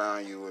sit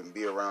around you and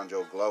be around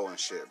your glow and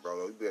shit,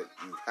 bro. You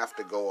have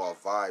to go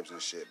off vibes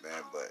and shit,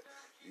 man. But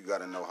you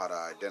gotta know how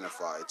to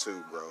identify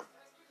too, bro.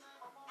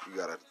 You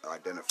gotta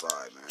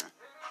identify, man.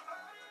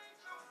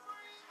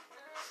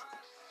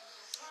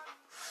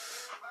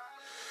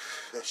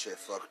 That shit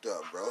fucked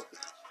up, bro.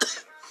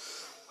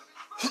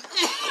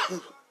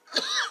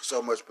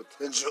 So much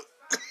potential.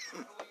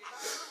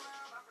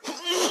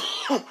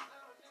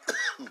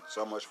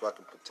 So much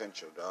fucking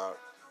potential, dog.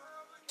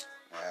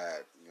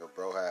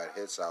 Bro had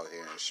hits out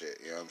here and shit,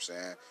 you know what I'm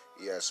saying?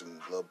 He had some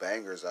little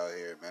bangers out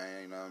here,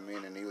 man, you know what I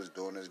mean? And he was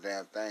doing his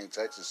damn thing.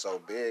 Texas so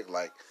big,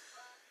 like,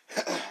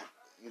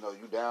 you know,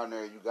 you down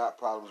there, you got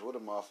problems with a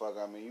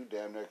motherfucker. I mean, you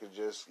damn near could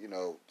just, you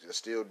know, just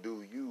still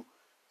do you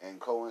and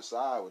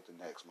coincide with the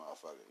next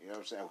motherfucker. You know what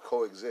I'm saying?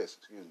 Coexist,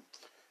 excuse me.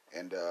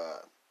 And,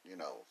 you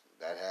know,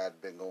 that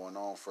had been going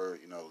on for,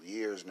 you know,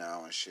 years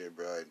now and shit,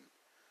 bro.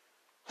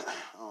 And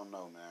I don't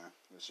know, man.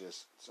 It's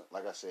just,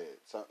 like I said,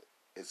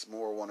 it's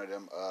more one of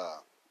them,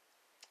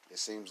 it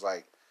seems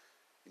like,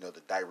 you know,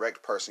 the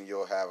direct person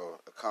you'll have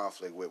a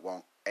conflict with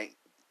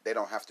they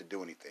don't have to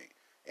do anything.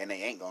 And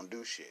they ain't gonna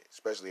do shit,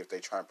 especially if they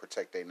try and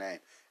protect their name.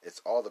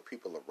 It's all the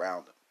people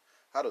around them.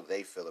 How do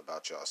they feel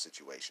about y'all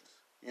situations?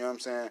 You know what I'm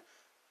saying?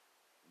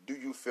 Do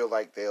you feel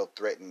like they'll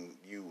threaten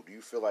you? Do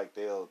you feel like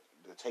they'll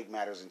take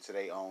matters into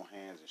their own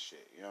hands and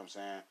shit? You know what I'm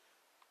saying?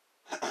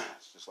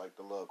 It's just like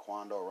the little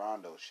Quando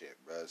Rondo shit,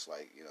 bro. It's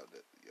like, you know,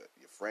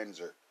 your friends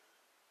are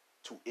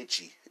too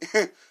itchy,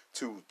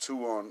 too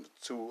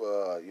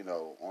you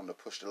know, on the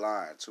push the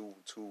line, too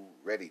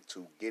ready,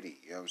 too giddy.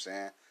 You know what I'm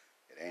saying?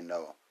 It ain't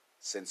no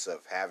sense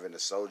of having the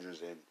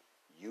soldiers and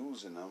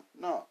using them.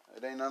 No,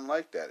 it ain't nothing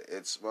like that.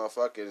 It's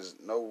motherfuckers.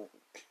 No,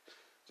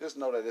 just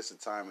know that it's a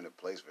time and a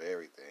place for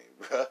everything,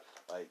 bro.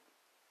 Like,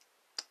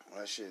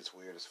 that shit's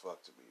weird as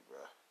fuck to me, bro.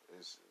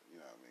 It's, you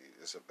know what I mean?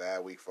 It's a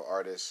bad week for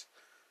artists.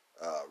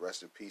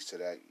 Rest in peace to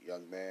that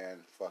young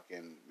man.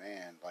 Fucking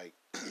man. Like,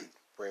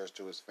 prayers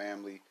to his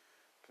family.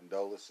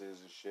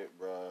 Condolences and shit,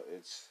 bro.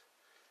 It's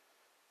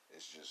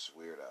just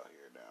weird out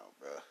here now,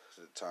 bro.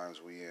 The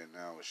times we in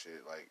now and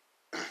shit, like,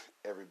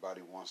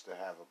 everybody wants to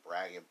have a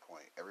bragging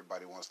point.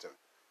 Everybody wants to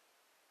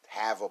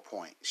have a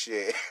point.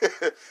 Shit.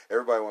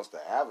 Everybody wants to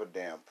have a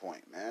damn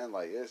point, man.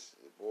 Like, this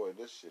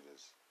shit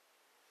is,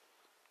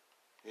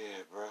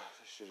 yeah, bro.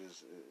 This shit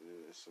is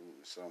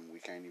something we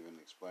can't even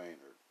explain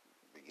or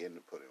begin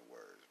to put in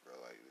words, bro.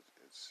 Like,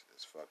 it's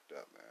fucked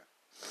up, man.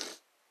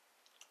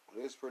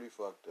 It's pretty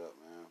fucked up,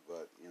 man.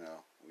 But, you know,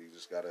 we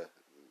just gotta,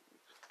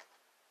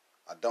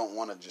 I don't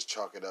want to just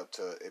chalk it up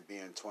to it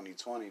being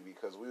 2020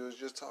 because we was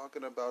just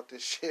talking about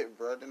this shit,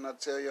 bro. Didn't I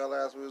tell y'all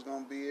last we was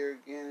going to be here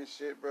again and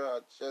shit, bro? I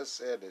just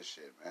said this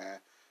shit, man.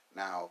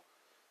 Now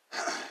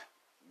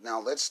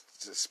let's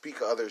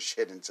speak other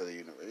shit into the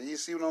universe. You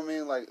see what I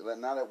mean? Like,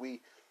 now that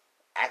we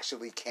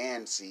actually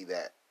can see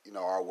that, you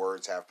know, our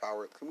words have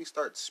power, can we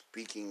start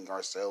speaking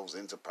ourselves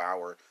into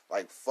power?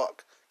 Like,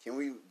 fuck. Can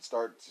we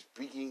start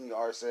speaking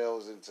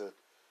ourselves into, you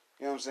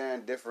know what I'm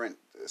saying, different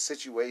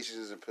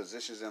situations and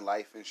positions in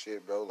life and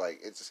shit, bro? Like,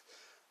 it's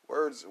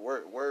words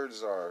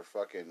are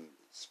fucking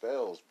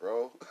spells,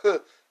 bro.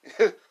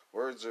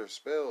 Words are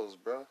spells,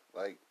 bro.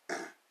 Like,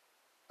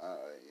 I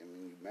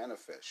mean, you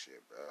manifest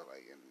shit, bro.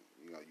 Like, and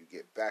you know, you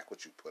get back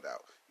what you put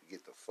out. You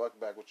get the fuck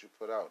back what you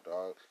put out,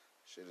 dog.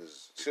 Shit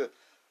is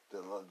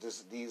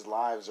these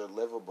lives are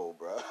livable,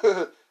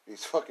 bro.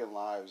 These fucking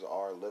lives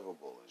are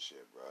livable and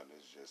shit, bro. And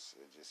it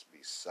just be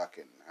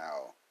sucking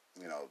how,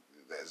 you know,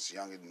 as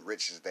young and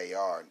rich as they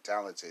are and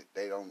talented,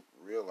 they don't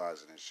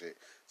realize it and shit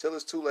till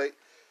it's too late.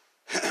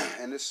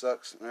 And this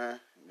sucks, man.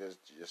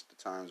 Just the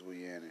times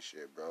we in and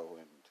shit, bro.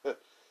 And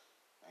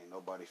ain't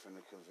nobody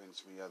finna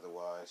convince me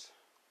otherwise.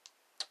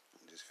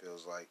 It just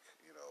feels like,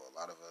 you know, a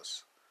lot of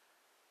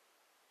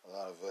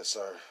us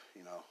are,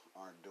 you know,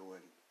 aren't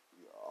doing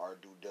our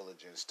due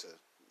diligence to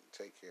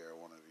take care of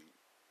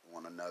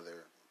one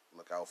another,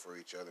 look out for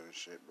each other and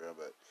shit, bro.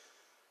 But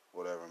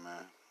whatever,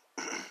 man.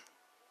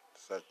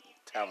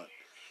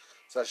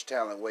 Such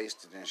talent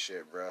wasted and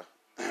shit, bro.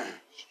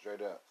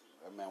 Straight up,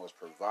 that man was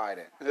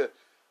providing.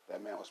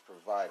 That man was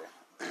providing.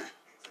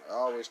 I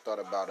always thought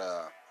about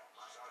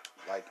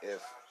like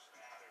if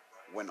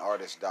when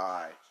artists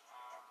die,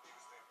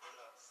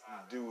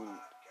 do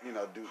you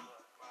know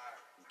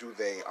do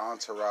they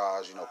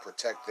entourage, you know,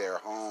 protect their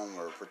home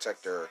or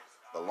protect their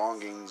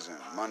belongings and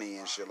money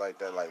and shit like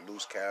that, like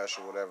loose cash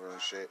or whatever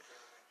and shit,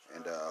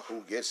 and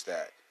who gets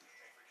that?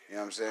 You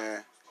know what I'm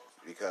saying?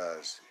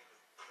 Because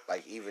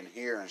like even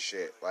here and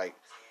shit, like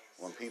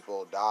when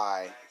people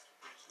die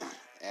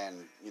and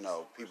you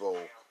know people,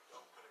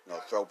 you know,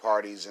 throw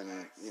parties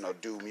and you know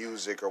do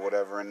music or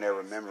whatever in their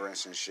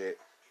remembrance and shit.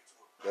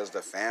 Does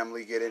the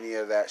family get any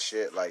of that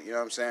shit? Like, you know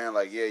what I'm saying?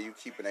 Like, yeah, you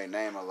keeping their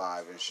name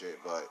alive and shit,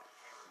 but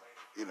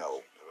you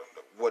know,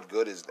 what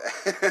good is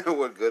that?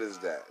 What good is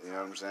that? You know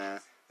what I'm saying?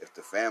 If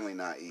the family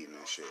not eating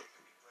and shit.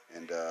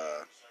 And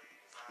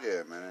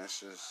yeah, man, it's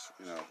just,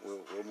 you know,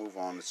 we'll move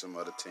on to some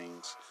other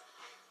things.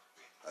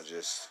 I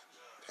just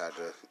had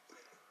to,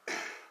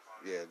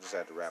 yeah, just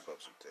had to wrap up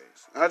some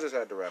things. I just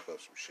had to wrap up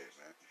some shit,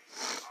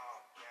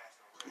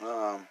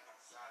 man.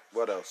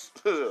 What else?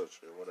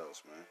 What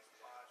else, man?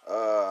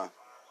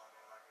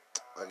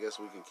 I guess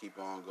we can keep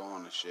on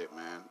going and shit,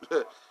 man.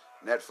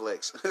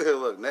 Netflix.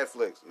 Look,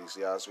 Netflix. You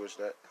see how I switched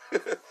that?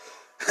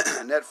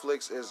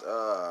 Netflix is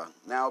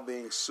now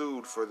being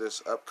sued for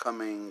this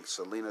upcoming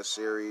Selena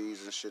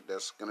series and shit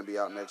that's gonna be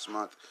out next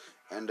month.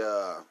 And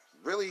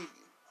really,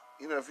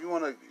 you know, if you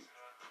wanna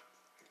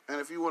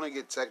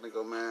get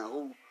technical,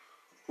 man,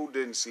 who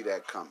didn't see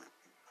that coming?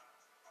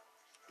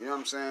 You know what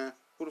I'm saying?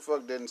 Who the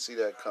fuck didn't see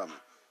that coming?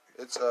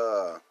 It's you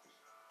know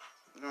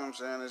what I'm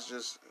saying?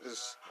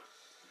 It's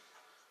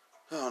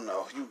I don't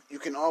know. You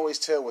can always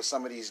tell with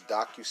some of these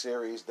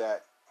docuseries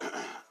that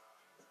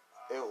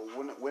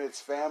when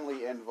it's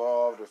family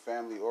involved or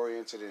family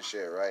oriented and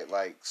shit, right?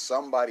 Like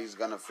somebody's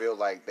gonna feel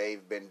like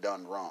they've been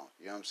done wrong.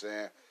 You know what I'm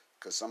saying?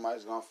 Because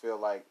somebody's gonna feel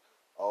like,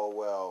 oh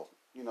well,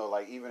 you know,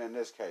 like even in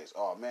this case,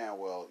 oh man,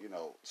 well, you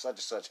know, such and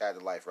such had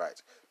the life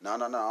rights. No,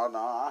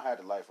 I had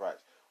the life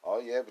rights.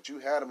 Oh yeah, but you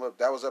had them up.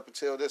 That was up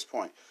until this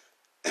point.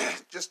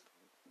 Just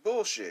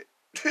bullshit.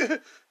 You know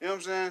what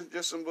I'm saying?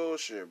 Just some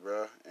bullshit,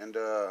 bro. And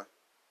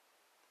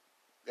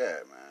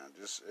yeah, man,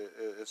 just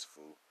it's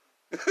fool.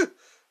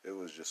 It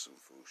was just some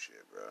fool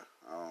shit, bro.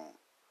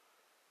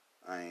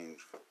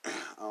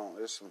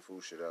 It's some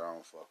fool shit that I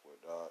don't fuck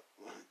with, dog.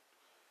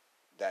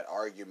 That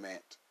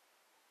argument,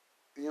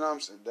 you know what I'm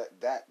saying?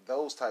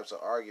 Those types of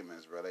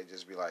arguments, bro. They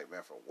just be like,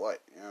 man, for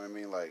what? You know what I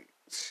mean? Like,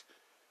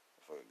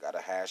 gotta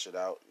hash it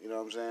out. You know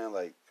what I'm saying?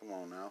 Like, come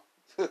on now,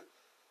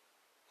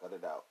 cut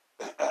it out.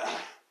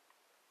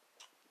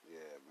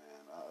 Yeah,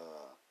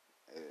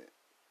 man.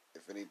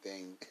 If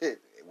anything,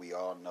 we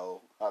all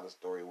know how the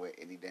story went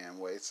any damn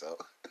way, so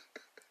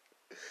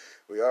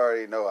we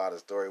already know how the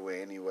story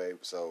went anyway.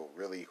 So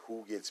really,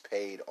 who gets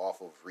paid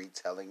off of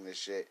retelling this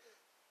shit?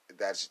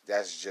 That's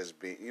just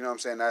being, you know what I'm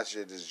saying? That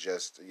shit is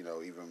just, you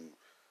know, even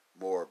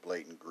more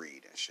blatant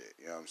greed and shit.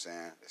 You know what I'm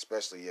saying?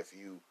 Especially if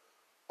you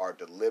are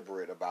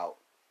deliberate about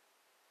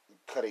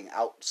cutting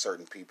out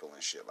certain people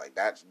and shit. Like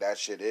that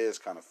shit is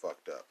kind of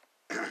fucked up.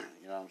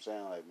 You know what I'm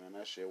saying? Like, man,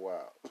 that shit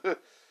wild.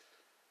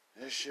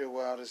 That shit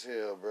wild as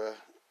hell, bruh.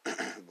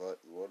 But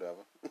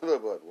whatever.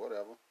 But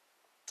whatever.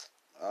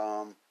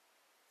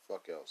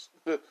 Fuck else.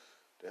 The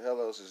hell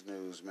else is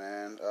news,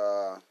 man.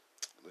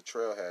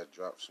 Latrell had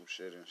dropped some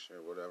shit and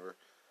shit, whatever.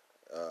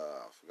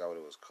 I forgot what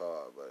it was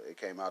called, but it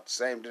came out the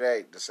same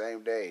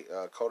day.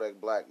 Kodak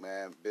Black,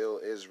 man, Bill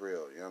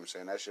Israel. You know what I'm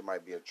saying? That shit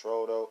might be a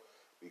troll though,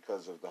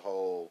 because of the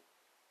whole,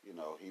 you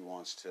know, he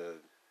wants to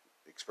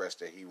express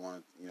that he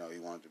wanted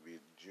to be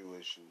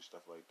Jewish and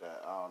stuff like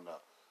that. I don't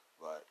know,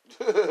 but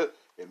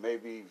it may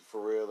be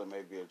for real. It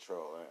may be a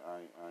troll.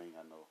 I ain't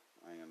got no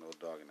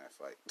dog in that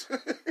fight.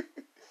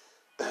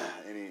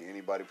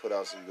 Anybody put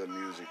out some good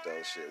music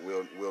though, shit,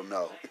 we'll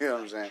know. You know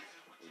what I'm saying?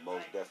 We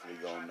most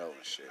definitely gonna know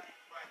and shit.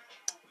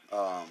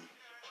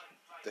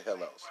 The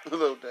hell else?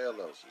 The hell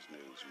else is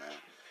news, man.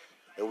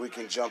 That we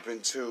can jump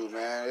into,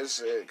 man.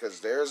 It's because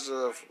there's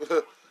a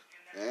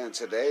and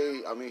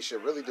today, I mean,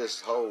 shit. Really,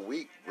 this whole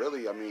week,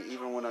 really. I mean,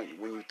 even when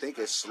you think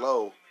it's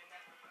slow,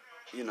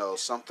 you know,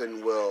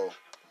 something will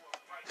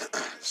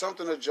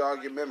something to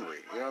jog your memory.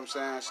 You know what I'm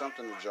saying?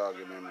 Something to jog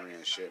your memory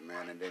and shit,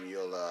 man. And then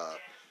you'll,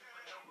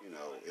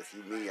 if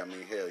you me, I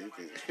mean, hell, you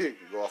can, you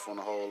can go off on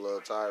a whole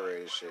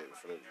tirade and shit.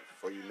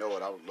 Before you know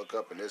it, I'll look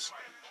up and it's,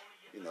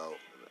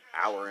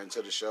 hour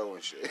into the show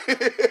and shit.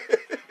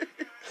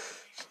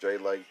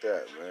 Straight like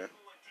that, man.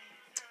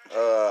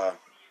 Uh,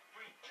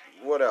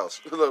 what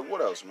else? Look, what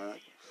else, man?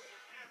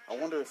 I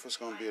wonder if it's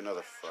gonna be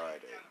another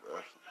Friday, bro.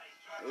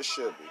 It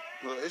should be.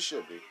 Well, it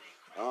should be.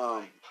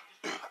 Um,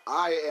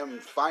 I am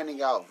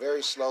finding out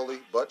very slowly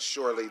but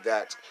surely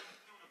that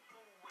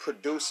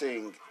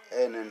producing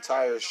an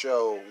entire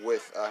show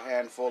with a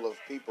handful of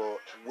people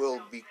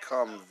will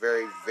become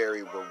very,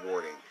 very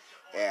rewarding.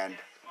 And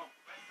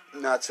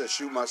not to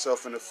shoot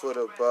myself in the foot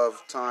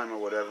above time or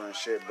whatever and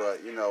shit, but,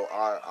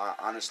 I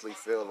honestly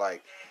feel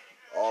like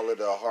all of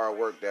the hard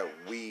work that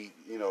we,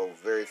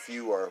 very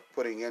few are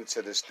putting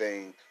into this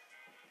thing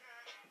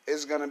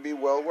is going to be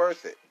well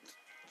worth it.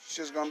 It's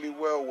just going to be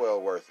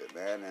well worth it,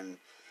 man. And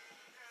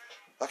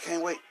I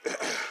can't wait.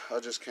 I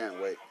just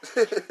can't wait.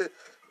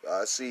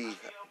 I see,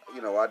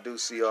 I do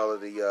see all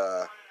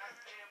the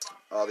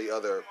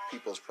other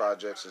people's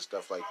projects and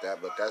stuff like that,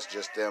 but that's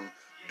just them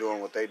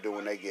doing what they do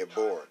when they get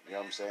bored. You know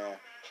what I'm saying?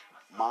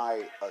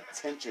 My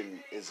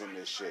attention is in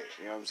this shit.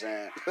 You know what I'm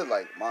saying?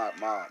 Like my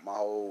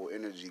whole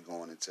energy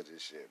going into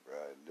this shit, bro.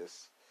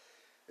 This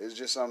is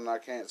just something I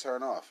can't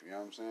turn off. You know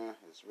what I'm saying?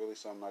 It's really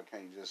something I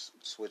can't just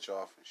switch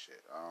off and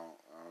shit. I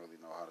don't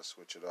really know how to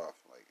switch it off.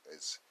 Like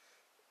it's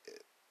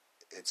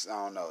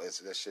I don't know.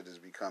 That shit is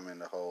becoming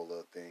the whole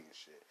little thing and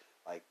shit.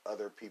 Like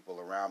other people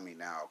around me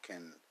now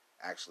can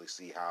actually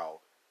see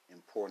how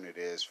important it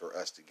is for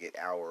us to get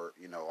our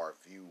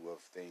view of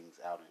things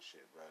out and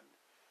shit,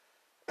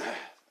 bro.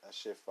 That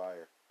shit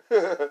fire.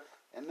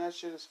 And that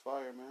shit is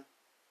fire, man.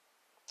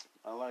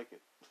 I like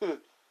it.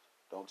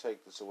 Don't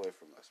take this away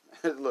from us,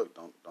 man. Look,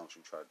 don't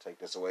you try to take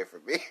this away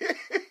from me.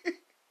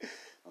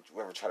 Don't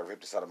you ever try to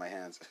rip this out of my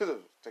hands.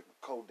 Take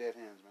cold dead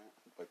hands, man.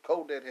 But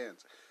cold dead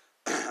hands.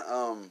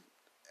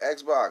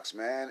 Xbox,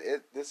 man.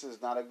 This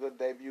is not a good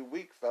debut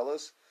week,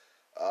 fellas.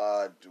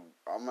 I'm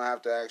gonna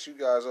have to ask you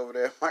guys over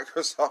there at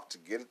Microsoft to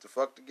get it the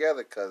fuck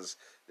together, cause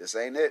this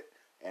ain't it.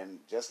 And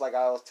just like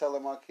I was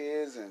telling my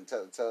kids and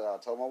I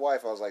told my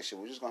wife, I was like, shit,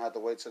 we're just gonna have to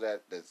wait till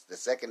the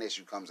second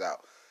issue comes out.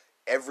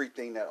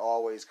 Everything that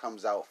always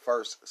comes out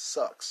first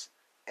sucks.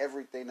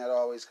 Everything that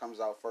always comes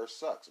out first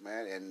sucks,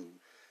 man. And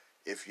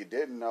if you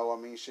didn't know, I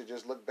mean, shit,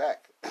 just look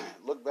back.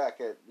 Look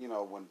back at,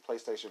 when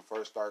PlayStation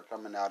first started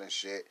coming out and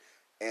shit.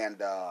 And,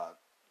 man,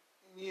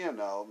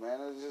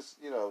 it's just,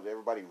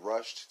 everybody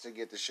rushed to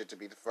get the shit to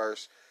be the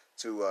first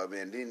to,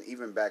 and then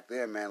even back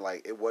then, man,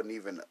 like, it wasn't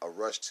even a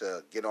rush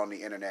to get on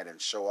the internet and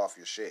show off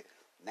your shit.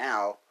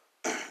 Now,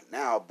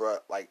 bruh,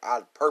 like,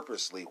 I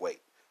purposely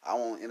wait. I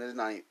won't, and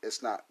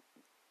it's not,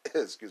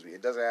 excuse me,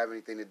 it doesn't have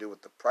anything to do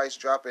with the price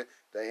dropping.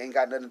 That ain't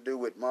got nothing to do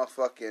with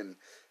motherfucking,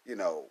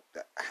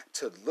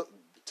 to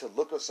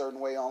look a certain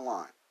way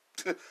online.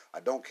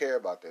 I don't care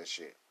about that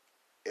shit.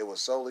 It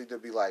was solely to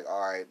be like,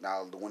 all right,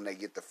 now when they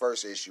get the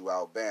first issue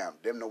out, bam,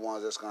 them the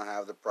ones that's gonna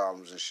have the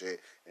problems and shit.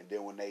 And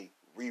then when they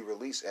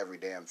re-release every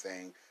damn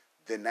thing,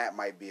 then that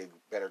might be a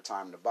better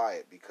time to buy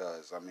it,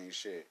 because I mean,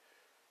 shit,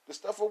 the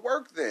stuff will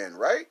work then,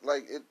 right?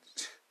 Like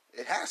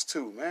it has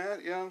to,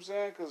 man. You know what I'm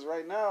saying? Because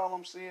right now, all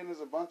I'm seeing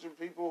is a bunch of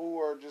people who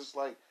are just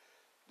like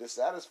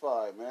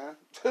dissatisfied, man.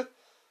 A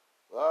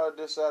lot of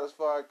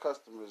dissatisfied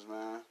customers,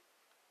 man.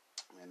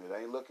 And it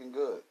ain't looking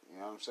good. You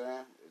know what I'm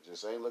saying? It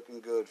just ain't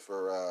looking good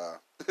for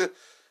it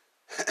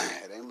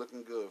ain't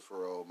looking good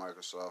for old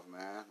Microsoft,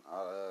 man.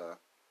 I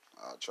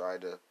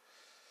tried to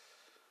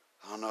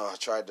I don't know, I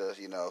tried to,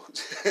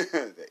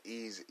 to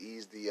ease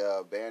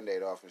the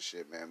Band-Aid off and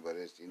shit, man, but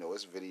it's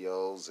it's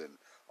videos and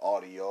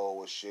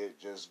audio and shit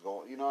just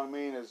going, you know what I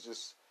mean? It's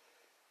just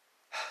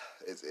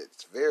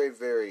it's very,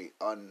 very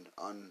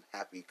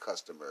unhappy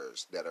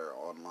customers that are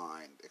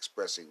online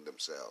expressing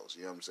themselves,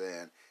 you know what I'm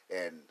saying?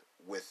 And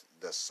with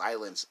the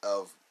silence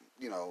of,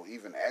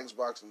 even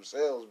Xbox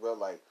themselves, bro,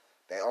 like,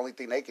 the only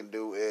thing they can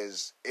do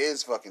is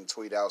fucking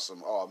tweet out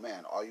some, oh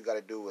man, all you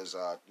gotta do is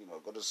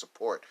go to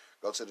support,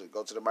 go to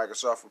the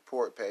Microsoft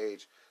report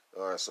page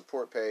or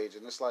support page,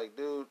 and it's like,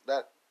 dude,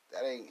 that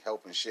ain't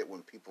helping shit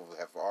when people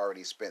have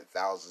already spent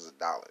thousands of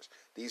dollars.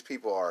 These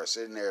people are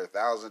sitting there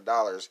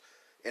 $1,000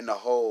 in the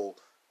hole,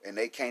 and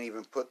they can't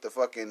even put the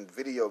fucking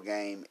video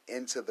game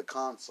into the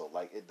console.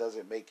 Like, it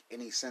doesn't make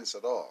any sense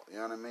at all. You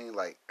know what I mean?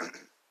 Like,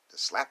 the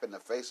slap in the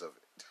face of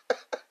it.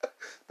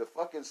 The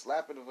fucking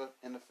slap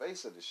in the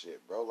face of the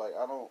shit, bro. Like,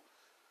 I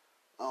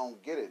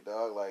don't get it,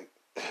 dog. Like,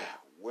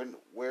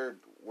 where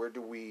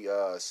do we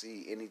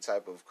see any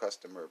type of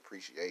customer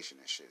appreciation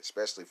and shit,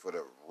 especially for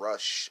the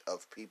rush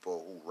of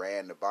people who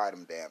ran to buy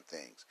them damn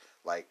things?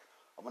 Like,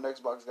 I'm an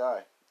Xbox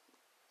guy.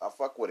 I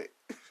fuck with it,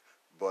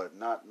 but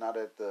not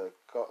at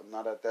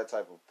that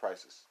type of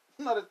prices.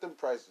 Not at them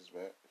prices,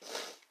 man.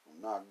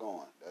 I'm not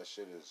going. That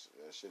shit's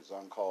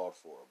uncalled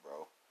for,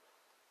 bro.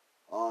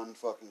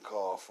 fucking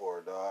call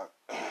for, dog.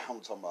 I'm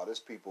talking about there's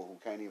people who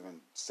can't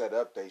even set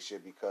up they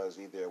shit because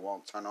either it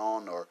won't turn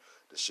on or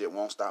the shit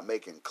won't stop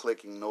making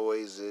clicking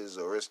noises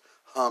or it's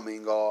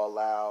humming all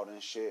loud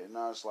and shit. And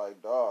I was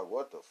like, dog,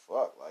 what the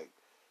fuck? Like,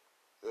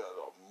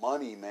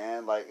 money,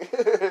 man. Like,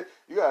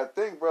 you gotta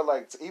think, bro.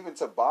 Like, even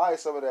to buy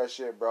some of that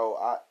shit,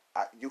 bro,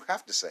 you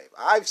have to save.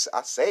 I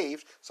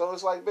saved, so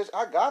it's like, bitch,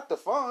 I got the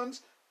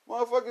funds.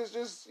 Motherfuckers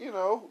just,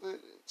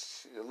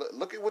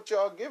 look at what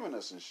y'all giving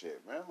us and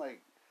shit, man.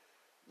 Like,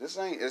 this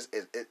ain't,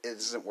 it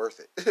isn't worth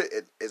it.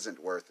 It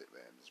isn't worth it,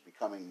 man. It's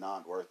becoming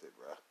not worth it,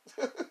 bro.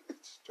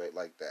 Straight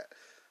like that.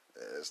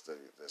 That's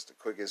the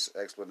quickest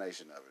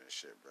explanation of it and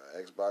shit, bro.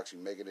 Xbox, you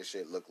making this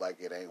shit look like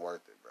it ain't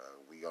worth it, bro.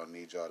 We gonna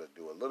need y'all to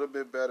do a little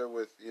bit better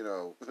with,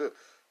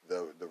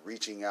 the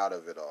reaching out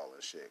of it all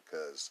and shit,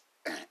 cause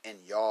in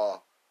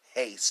y'all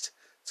haste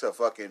to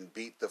fucking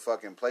beat the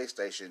fucking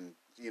PlayStation,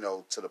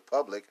 to the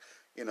public,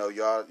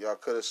 y'all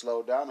could have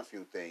slowed down a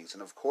few things,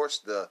 and of course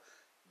the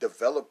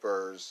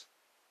developers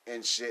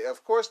and shit,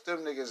 of course them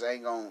niggas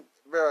ain't gonna,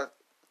 bro.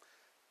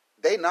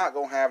 They not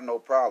gonna have no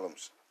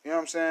problems. You know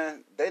what I'm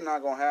saying? They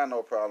not gonna have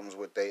no problems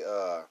with they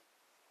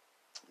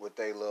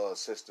little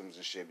systems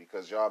and shit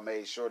because y'all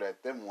made sure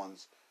that them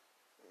ones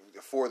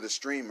for the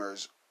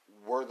streamers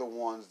were the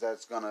ones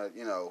that's gonna,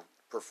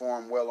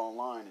 perform well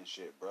online and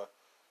shit, bro.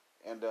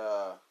 And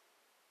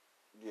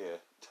yeah.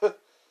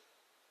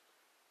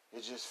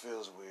 It just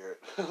feels weird.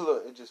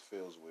 Look, it just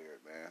feels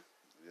weird, man.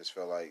 It just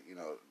felt like,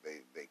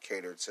 they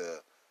cater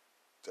to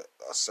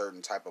a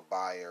certain type of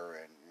buyer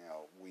and,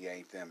 we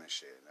ain't them and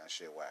shit. And that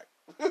shit whack.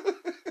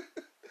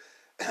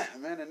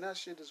 Man, and that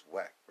shit is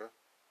whack, bro.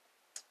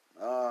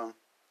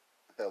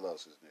 Hell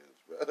else is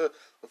news, bro.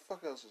 The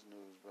fuck else is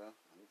news, bro?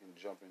 We can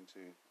jump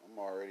into. I'm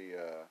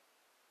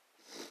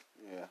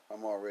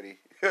already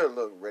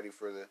look ready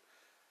for the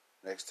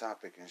next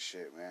topic and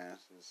shit, man.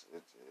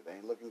 It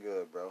ain't looking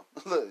good, bro.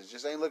 Look, it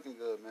just ain't looking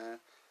good, man.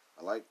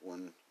 I like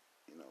when,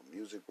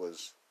 music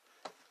was.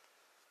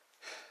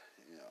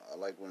 I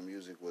like when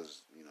music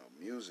was,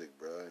 music,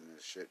 bro, and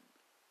this shit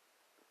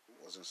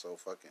wasn't so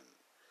fucking.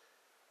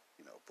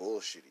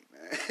 Bullshitty,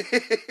 man.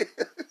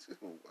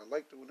 I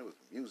liked it when it was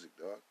music,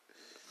 dog.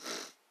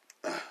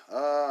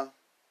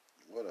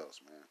 What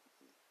else, man?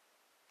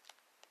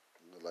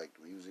 I liked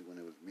music when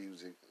it was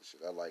music.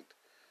 Shit, I liked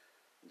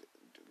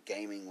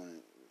gaming when it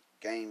was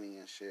gaming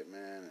and shit,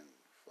 man. And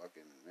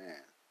fucking,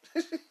 man.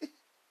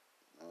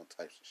 All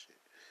types of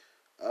shit.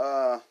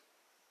 I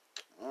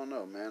don't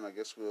know, man. I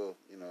guess we'll,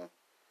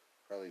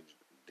 probably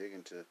dig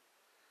into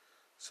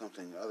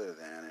something other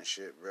than and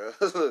shit, bro.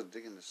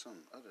 Dig into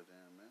something other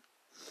than, man.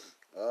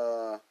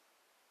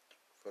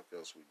 Fuck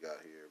else we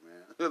got here,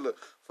 man. Look,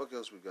 fuck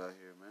else we got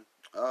here, man.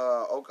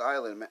 Oak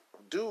Island, man.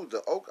 Dude,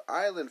 the Oak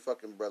Island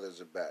fucking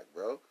brothers are back,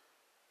 bro.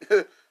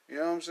 You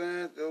know what I'm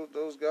saying?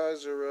 Those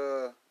guys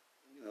are,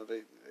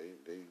 they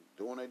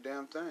doing their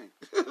damn thing.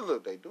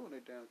 Look, they doing their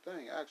damn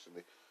thing,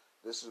 actually.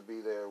 This would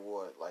be their,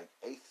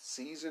 8th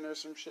season or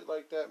some shit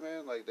like that,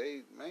 man? Like,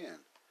 they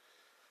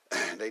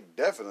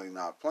definitely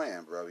not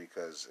playing, bro,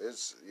 because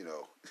it's,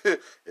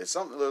 it's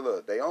something,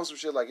 look, they own some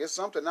shit, like, it's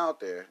something out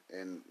there,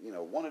 and,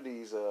 one of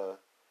these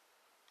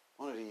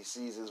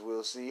seasons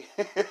we'll see.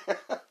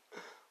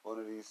 One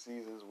of these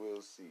seasons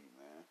we'll see,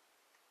 man.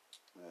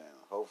 Man,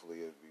 hopefully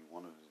it'll be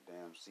one of the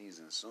damn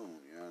seasons soon,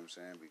 you know what I'm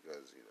saying,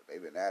 because,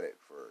 they've been at it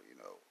for,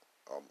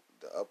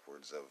 the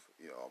upwards of,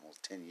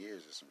 almost 10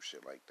 years or some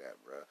shit like that,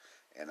 bro,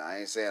 and I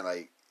ain't saying,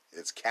 like,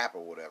 it's cap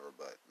or whatever,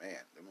 but,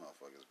 man, them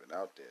motherfuckers been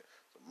out there.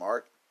 So,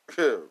 Marty,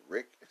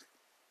 Rick,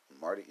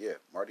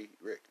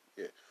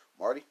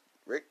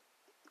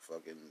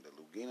 fucking the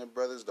Lugina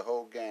brothers, the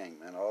whole gang,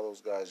 man. All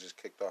those guys just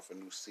kicked off a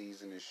new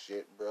season and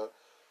shit, bro.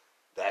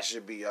 That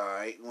should be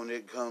alright when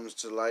it comes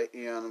to, like,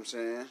 you know what I'm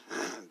saying?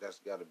 That's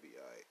gotta be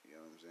alright, you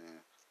know what I'm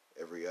saying?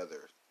 Every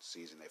other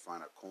season they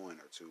find a coin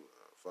or two,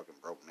 a fucking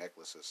broke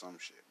necklace or some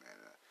shit, man.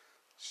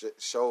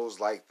 Shows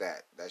like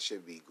that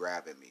should be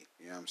grabbing me,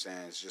 you know what I'm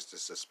saying? It's just the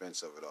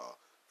suspense of it all.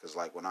 Because,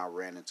 like, when I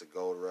ran into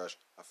Gold Rush,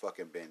 I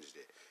fucking binged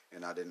it.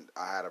 And I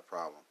had a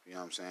problem. You know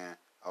what I'm saying?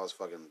 I was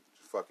fucking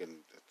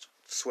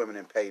swimming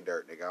in pay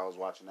dirt, nigga. I was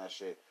watching that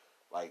shit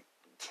like,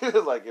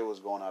 like it was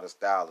going out of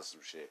style or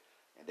some shit.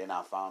 And then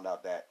I found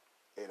out that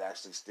it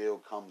actually still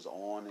comes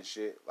on and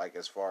shit. Like,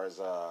 as far as,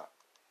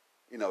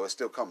 it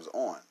still comes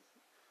on.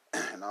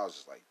 And I was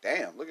just like,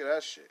 damn, look at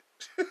that shit.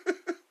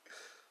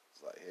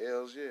 It's like,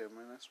 hells yeah,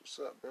 man. That's what's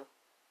up, bro.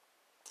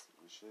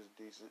 This shit is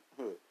decent.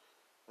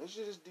 This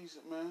shit is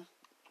decent, man.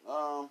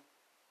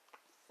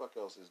 Fuck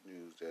else is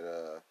news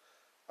that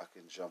I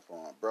can jump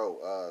on,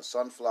 bro.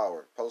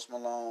 Sunflower, Post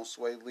Malone,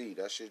 Sway Lee.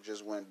 That shit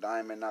just went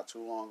diamond not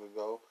too long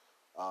ago.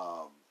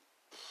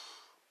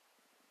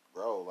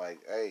 Bro, like,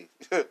 hey,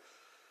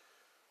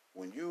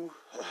 when you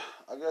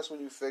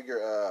figure,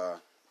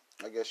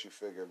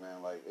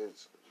 man, like,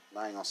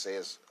 I ain't gonna say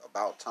it's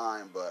about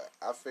time, but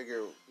I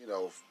figure,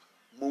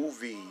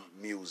 movie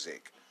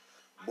music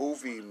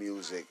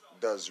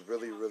does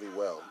really, really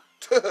well.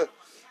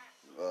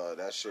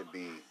 That should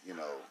be,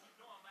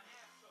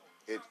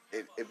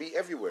 it be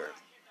everywhere.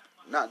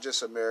 not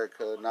just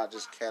America, not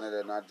just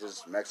Canada, not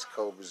just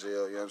Mexico,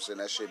 Brazil. You know what I'm saying?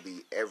 That should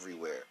be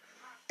everywhere.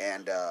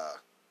 And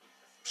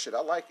shit,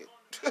 I like it.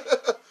 You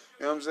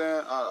know what I'm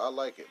saying? I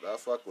like it. I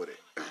fuck with it.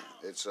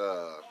 It's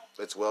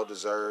well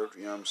deserved.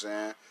 You know what I'm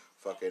saying?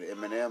 Fucking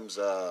Eminem's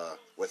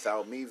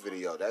 "Without Me"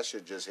 video. That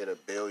shit just hit 1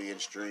 billion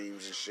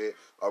streams and shit.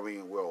 I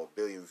mean, well, 1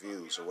 billion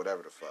views or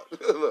whatever the fuck.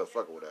 Look,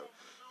 fuck it, whatever.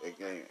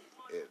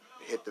 It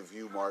hit the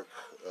view mark.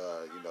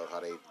 You know how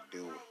they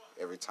do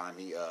every time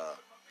he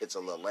hits a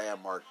little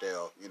landmark.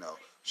 They'll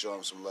show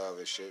him some love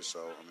and shit. So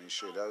I mean,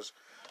 shit, that's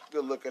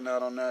good looking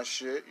out on that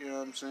shit. You know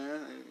what I'm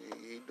saying?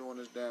 He doing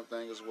his damn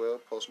thing as well.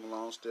 Post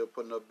Malone still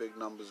putting up big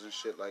numbers and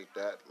shit like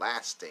that.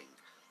 Lasting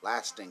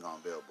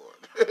on Billboard.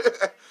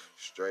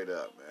 Straight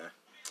up, man.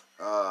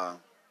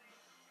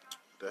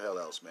 The hell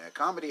else, man?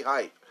 Comedy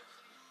Hype.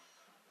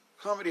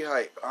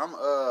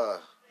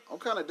 I'm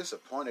kind of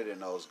disappointed in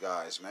those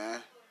guys,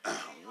 man.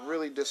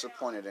 Really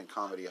disappointed in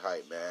Comedy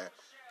Hype, man,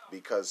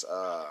 because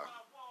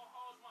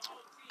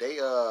they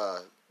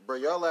bro,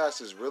 y'all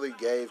asses really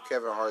gave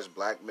Kevin Hart's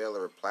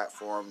blackmailer a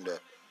platform to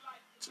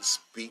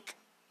speak.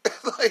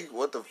 Like,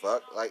 what the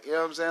fuck? Like, you know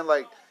what I'm saying?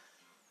 Like,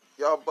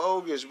 y'all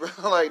bogus, bro.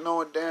 Like,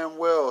 knowing damn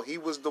well he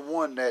was the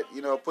one that,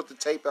 put the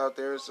tape out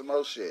there and some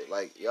more shit.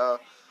 Like, y'all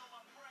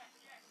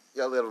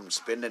let him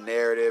spin the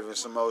narrative and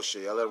some more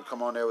shit. Y'all let him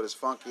come on there with his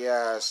funky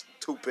ass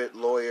two-bit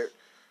lawyer,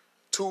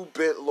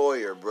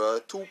 bro.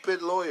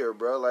 Two-bit lawyer,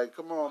 bro. Like,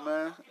 come on,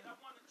 man.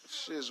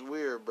 Shit's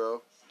weird,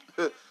 bro.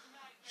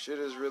 Shit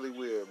is really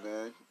weird,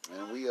 man.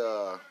 And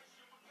y'all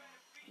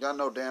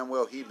know damn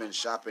well he been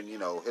shopping,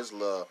 his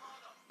little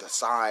the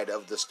side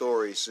of the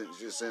story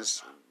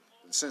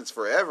since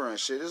forever and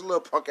shit. This little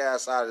punk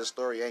ass side of the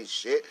story ain't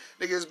shit.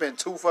 Nigga, it's been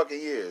 2 fucking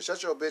years.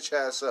 Shut your bitch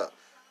ass up.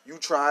 You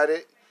tried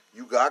it.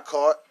 You got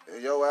caught.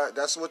 And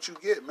that's what you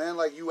get, man.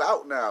 Like, you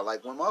out now.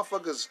 Like,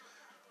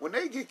 when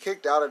they get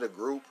kicked out of the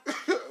group,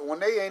 when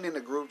they ain't in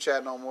the group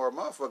chat no more,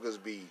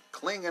 motherfuckers be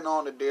clinging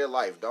on to their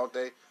life, don't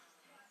they?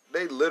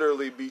 They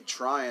literally be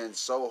trying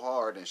so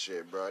hard and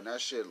shit, bro. And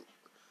that shit,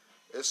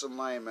 it's some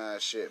lame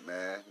ass shit,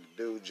 man.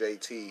 Dude,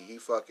 JT, he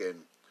fucking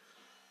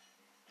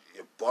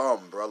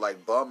bum, bro.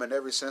 Like, bum in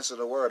every sense of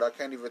the word. I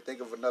can't even think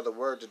of another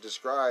word to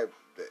describe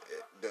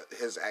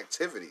his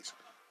activities.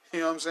 You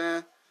know what I'm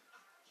saying?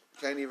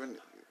 Can't even,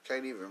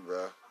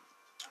 bro.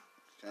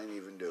 Can't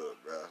even do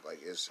it, bro. Like,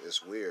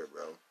 it's weird,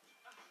 bro.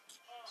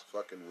 It's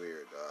fucking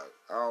weird, dog.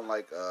 I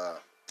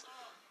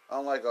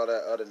don't like all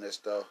that otherness,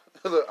 though.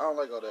 Look, I don't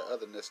like all that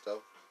otherness,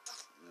 though.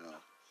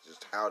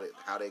 Just how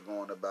they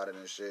going about it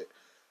and shit.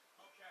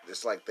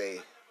 It's like they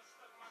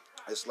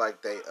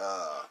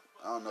I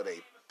don't know, they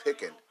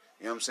picking.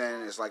 You know what I'm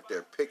saying? It's like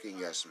they're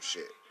picking at some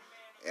shit.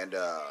 And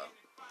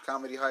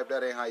Comedy Hype,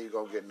 that ain't how you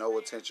gonna get no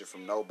attention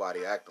from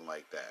nobody acting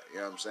like that. You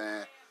know what I'm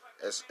saying?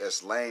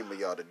 It's lame of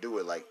y'all to do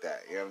it like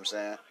that. You know what I'm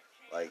saying?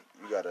 Like,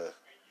 you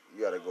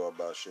gotta go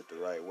about shit the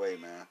right way,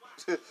 man.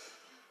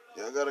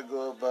 Y'all gotta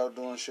go about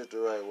doing shit the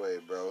right way,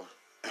 bro.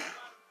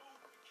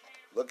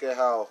 Look at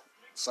how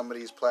some of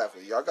these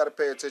platforms, y'all gotta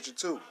pay attention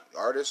too.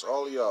 Artists,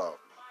 all of y'all.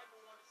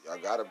 Y'all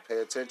gotta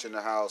pay attention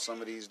to how some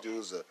of these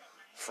dudes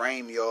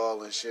frame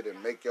y'all and shit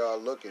and make y'all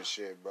look and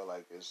shit, bro.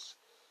 Like, it's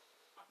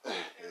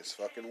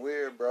fucking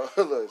weird, bro.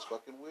 Look, it's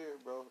fucking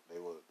weird, bro. They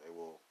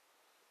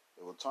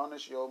will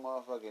tarnish your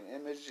motherfucking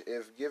image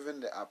if given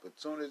the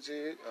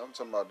opportunity. I'm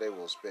talking about they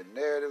will spin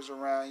narratives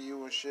around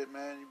you and shit,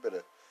 man. You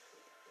better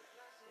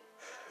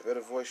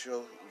voice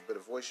your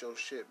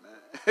shit, man.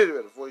 You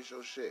better voice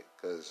your shit,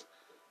 cause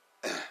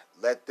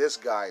let this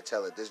guy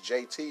tell it. This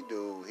JT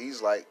dude,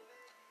 he's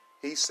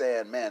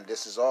saying, man,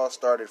 this is all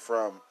started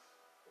from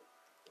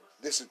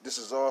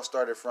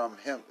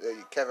him,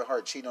 Kevin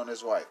Hart cheating on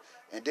his wife,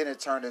 and then it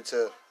turned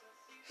into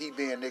he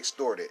being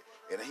extorted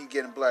and he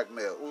getting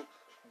blackmailed. Ooh,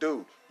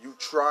 dude, you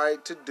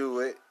tried to do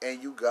it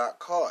and you got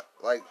caught.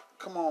 Like,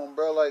 come on,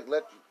 bro. Like,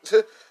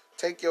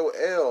 take your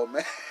L,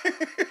 man.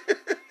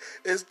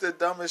 It's the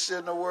dumbest shit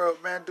in the world,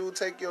 man. Dude,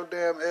 take your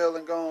damn L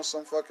and go on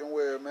some fucking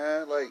where,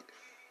 man. Like,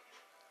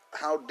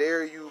 how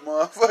dare you,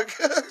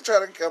 motherfucker, try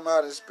to come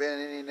out and spin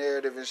any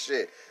narrative and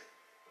shit.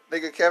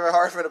 Nigga, Kevin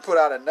Hart finna put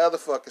out another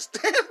fucking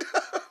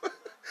stand-up.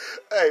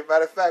 Hey,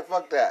 matter of fact,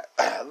 fuck that.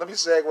 Let me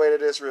segue to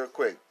this real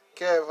quick.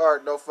 Kevin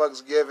Hart, no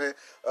fucks given.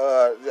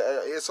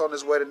 It's on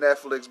his way to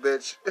Netflix,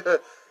 bitch.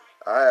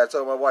 I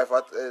told my wife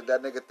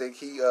that nigga think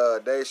he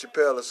Dave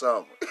Chappelle or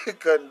something.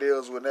 Cutting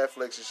deals with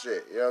Netflix and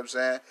shit. You know what I'm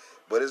saying?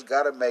 But it's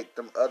gotta make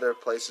them other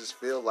places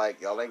feel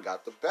like y'all ain't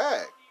got the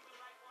bag.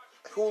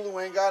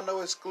 Hulu ain't got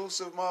no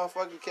exclusive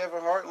motherfucking Kevin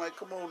Hart. Like,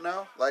 come on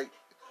now. Like,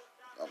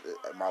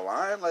 am I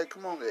lying? Like,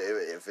 come on.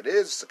 If it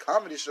is, it's a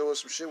comedy show or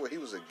some shit where he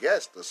was a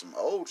guest or some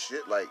old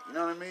shit. Like, you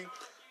know what I mean?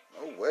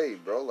 No way,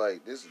 bro.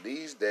 Like,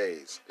 these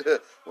days,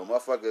 when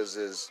motherfuckers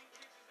is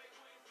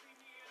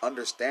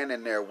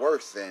understanding their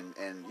worth and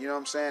you know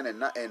what I'm saying,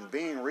 and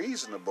being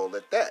reasonable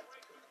at that,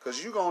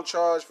 because you gonna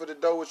charge for the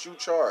dough what you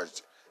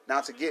charged. Now,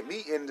 to get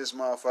me in this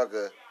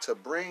motherfucker to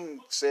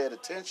bring said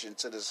attention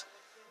to this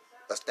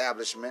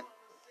establishment,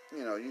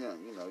 you're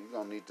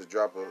gonna need to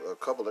drop a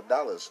couple of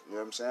dollars. You know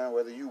what I'm saying?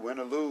 Whether you win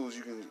or lose,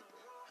 you can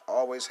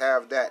always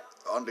have that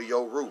under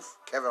your roof.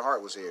 Kevin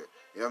Hart was here.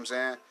 You know what I'm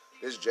saying?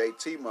 This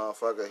JT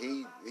motherfucker,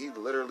 he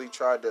literally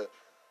tried to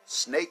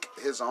snake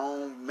his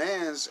own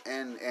mans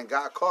and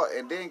got caught,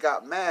 and then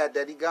got mad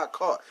that he got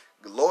caught.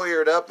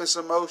 Lawyered up and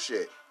some more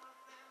shit.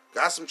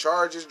 Got some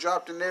charges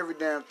dropped in every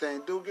damn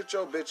thing. Dude, get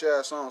your bitch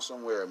ass on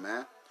somewhere,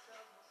 man.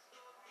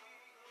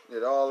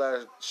 Did all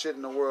that shit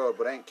in the world,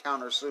 but ain't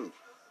countersued.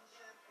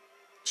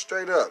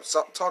 Straight up.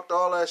 Talked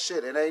all that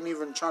shit and ain't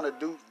even trying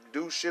to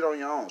do shit on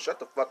your own. Shut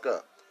the fuck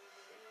up.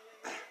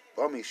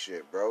 Bummy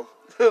shit, bro.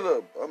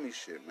 Look, bummy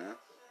shit, man.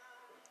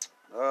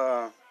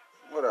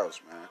 What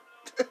else, man?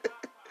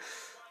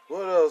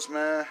 What else,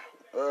 man?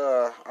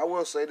 I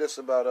will say this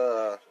about,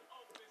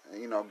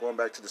 going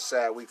back to the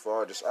sad week for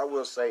artists. I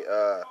will say,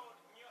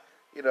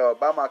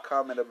 about my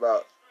comment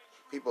about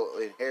people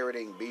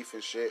inheriting beef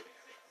and shit,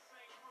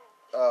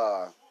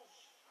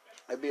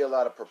 it'd be a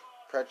lot of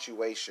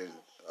perpetuation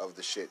of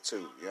the shit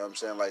too. You know what I'm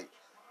saying? Like,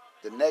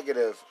 the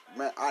negative,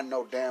 man, I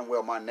know damn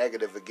well my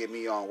negative would get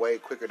me on way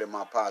quicker than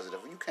my positive.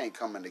 You can't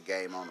come in the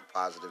game on a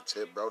positive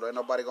tip, bro. There ain't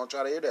nobody gonna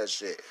try to hear that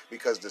shit.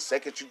 Because the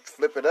second you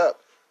flip it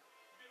up,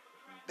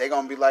 they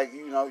gonna be like,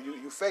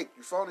 you fake,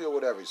 you phony or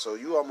whatever. So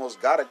you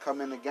almost gotta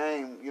come in the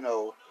game,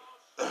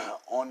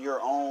 on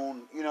your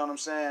own, you know what I'm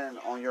saying?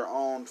 On your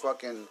own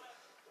fucking,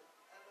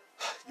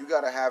 you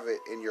gotta have it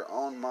in your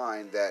own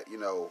mind that,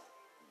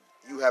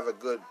 you have a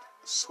good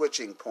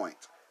switching point.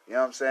 You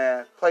know what I'm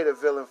saying? Play the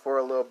villain for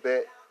a little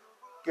bit.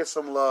 Get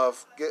some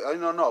love.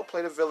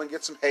 Play the villain,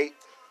 get some hate.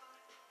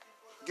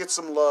 Get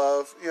some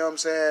love, you know what I'm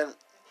saying?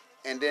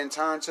 And then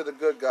turn to the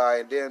good guy,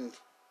 and then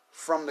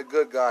from the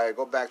good guy,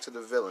 go back to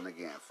the villain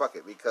again. Fuck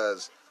it,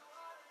 because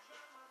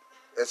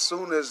as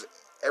soon as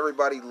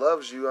everybody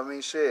loves you, I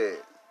mean,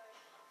 shit,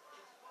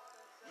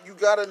 you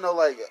gotta know,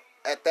 like,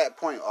 at that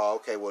point, oh,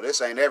 okay, well,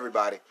 this ain't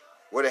everybody.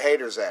 Where the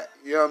haters at?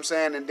 You know what I'm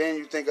saying? And then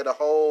you think of the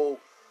whole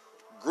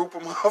group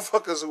of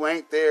motherfuckers who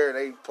ain't there,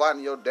 they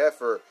plotting your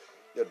death or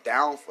your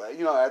downfall.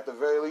 At the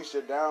very least,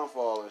 your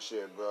downfall and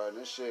shit, bro. And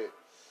this shit,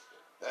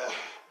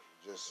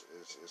 just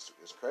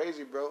it's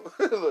crazy, bro.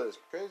 It's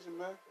crazy,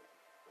 man.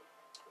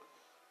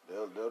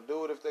 They'll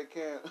do it if they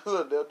can.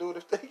 They'll do it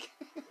if they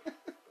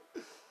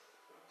can.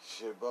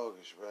 Shit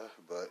bogus, bro.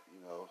 But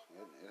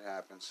it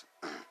happens.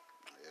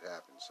 It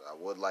happens. I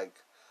would like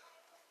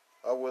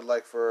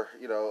for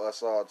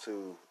us all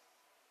to.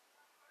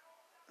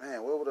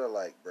 Man, what would I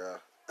like, bro?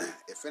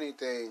 If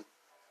anything,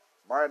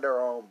 mind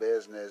our own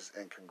business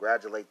and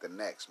congratulate the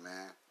next,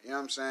 man. You know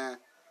what I'm saying?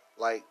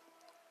 Like,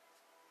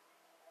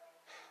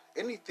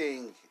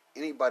 anything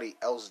anybody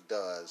else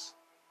does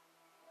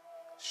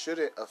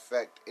shouldn't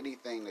affect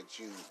anything that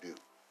you do.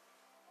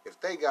 If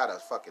they got a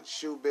fucking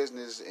shoe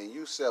business and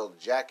you sell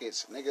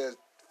jackets, nigga,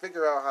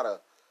 figure out how to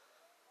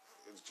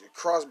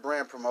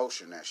cross-brand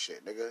promotion that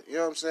shit, nigga. You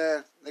know what I'm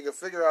saying? Nigga,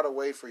 figure out a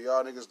way for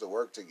y'all niggas to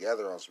work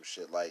together on some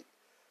shit. Like,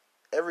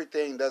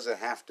 everything doesn't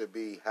have to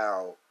be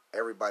how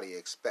everybody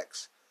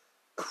expects.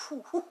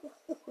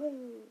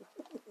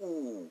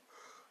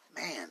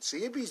 Man,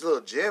 see, it be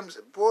little gems.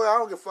 Boy, I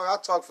don't give a fuck. I'll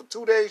talk for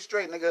 2 days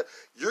straight, nigga.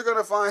 You're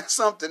gonna find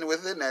something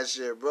within that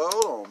shit, bro.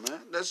 Hold on,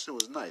 man. That shit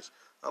was nice.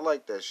 I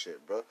like that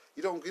shit, bro.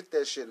 You don't get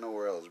that shit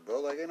nowhere else,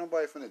 bro. Like, ain't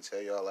nobody finna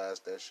tell y'all ass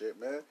that shit,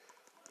 man.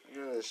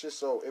 It's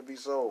just it be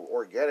so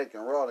organic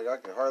and raw. Like, I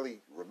can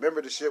hardly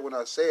remember the shit when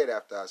I say it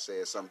after I say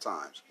it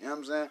sometimes. You know what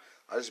I'm saying?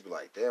 I just be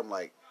like, damn,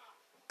 like,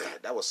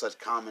 that was such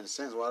common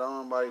sense. Why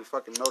don't nobody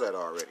fucking know that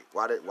already?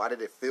 Why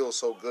did it feel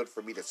so good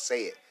for me to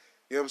say it?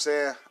 You know what I'm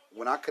saying?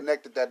 When I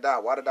connected that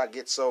dot, why did I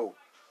get so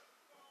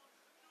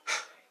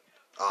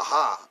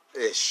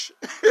aha-ish?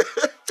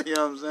 You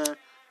know what I'm saying?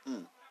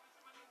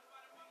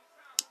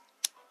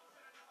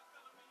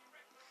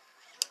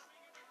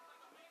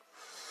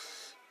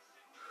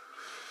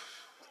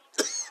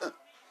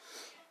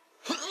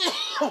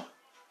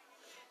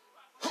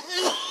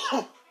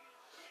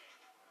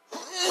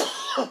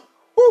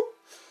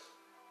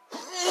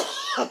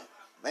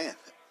 Man.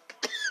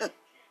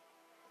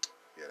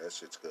 Yeah, that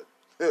shit's good.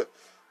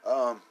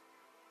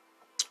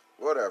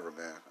 Whatever,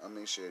 man. I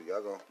mean, shit,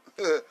 y'all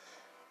gonna...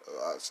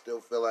 I still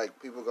feel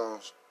like people gonna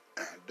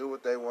do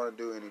what they want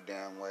to do any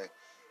damn way.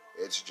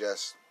 It's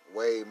just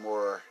way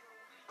more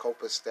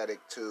copacetic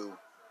to,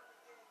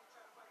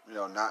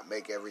 not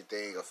make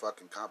everything a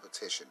fucking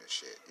competition and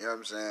shit. You know what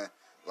I'm saying?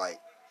 Like,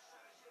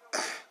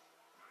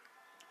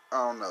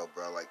 I don't know,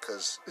 bro. Like,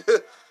 cause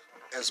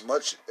as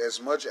much as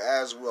a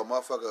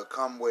motherfucker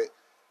come with,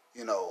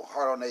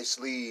 heart on their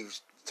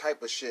sleeves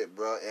type of shit,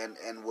 bro,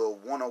 and will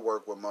want to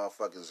work with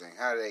motherfuckers and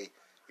how they,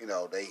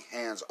 they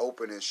hands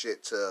open and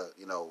shit to,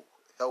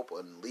 help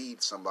and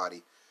lead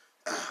somebody.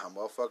 A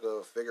motherfucker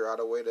will figure out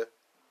a way to,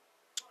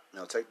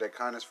 take that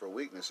kindness for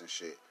weakness and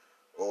shit.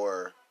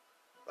 Or,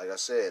 like I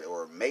said,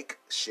 or make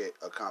shit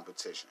a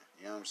competition.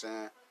 You know what I'm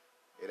saying?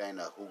 It ain't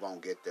a who gonna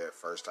get there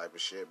first type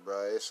of shit,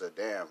 bro. It's a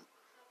damn,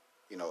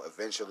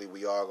 eventually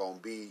we all gonna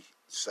be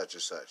such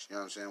and such. You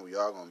know what I'm saying? We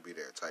all gonna be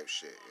there type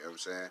shit. You know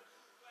what I'm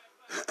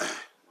saying?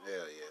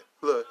 Hell yeah.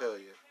 Look, hell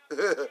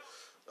yeah.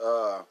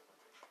 uh,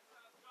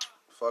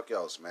 fuck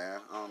else,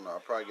 man. I don't know. I'll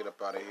probably get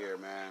up out of here,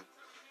 man.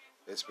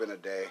 It's been a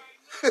day.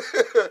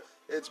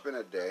 It's been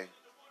a day.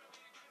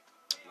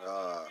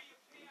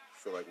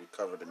 Feel like we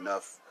covered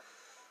enough.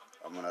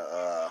 I'm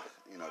gonna,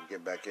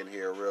 get back in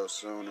here real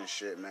soon and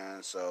shit,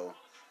 man. So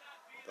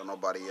don't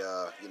nobody,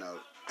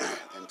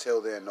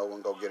 until then, no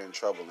one go get in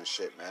trouble and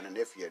shit, man. And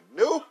if you're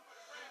new,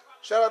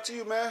 shout out to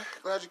you, man.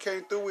 Glad you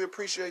came through. We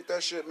appreciate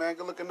that shit, man.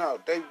 Good looking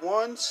out. Day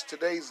one's,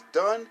 today's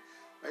done.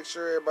 Make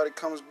sure everybody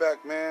comes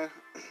back, man.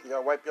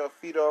 Y'all wipe your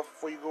feet off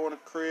before you go in the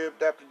crib.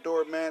 Dap the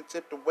doorman,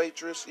 tip the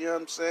waitress, you know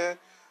what I'm saying?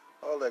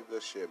 All that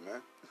good shit,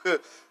 man.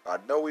 I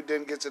know we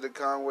didn't get to the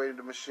Conway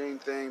the Machine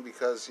thing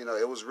because,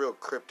 it was real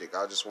cryptic.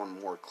 I just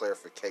wanted more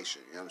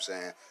clarification, you know what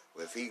I'm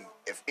saying?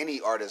 If any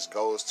artist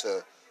goes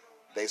to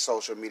their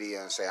social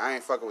media and say, I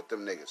ain't fucking with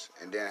them niggas,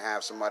 and then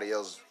have somebody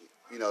else,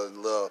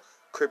 little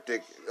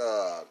cryptic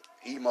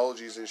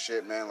emojis and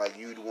shit, man, like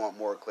you'd want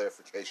more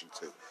clarification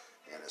too.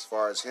 And as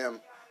far as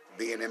him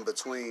being in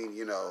between,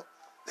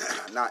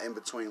 not in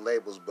between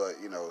labels, but,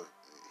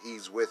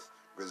 he's with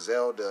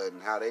Griselda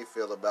and how they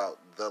feel about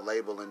the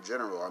label in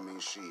general. I mean,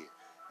 shit.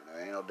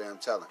 Ain't no damn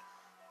telling.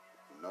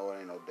 No, it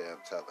ain't no damn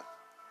telling.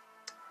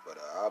 But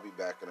I'll be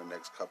back in the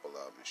next couple of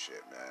them and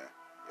shit, man.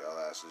 Y'all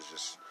asses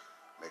just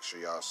make sure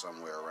y'all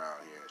somewhere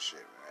around here and shit,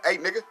 man. Hey,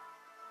 nigga,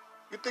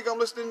 you think I'm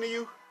listening to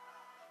you?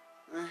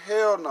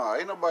 Hell no.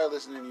 Ain't nobody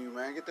listening to you,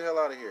 man. Get the hell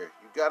out of here.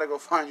 You gotta go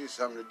find you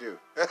something to do.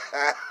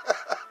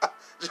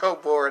 Joe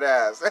bored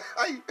ass.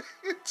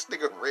 This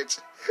nigga rich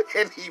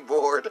and he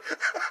bored.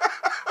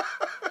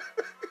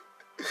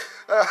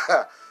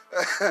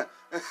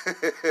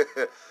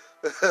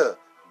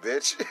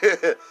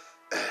 Bitch.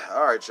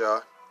 All right,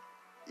 y'all.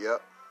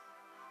 Yep.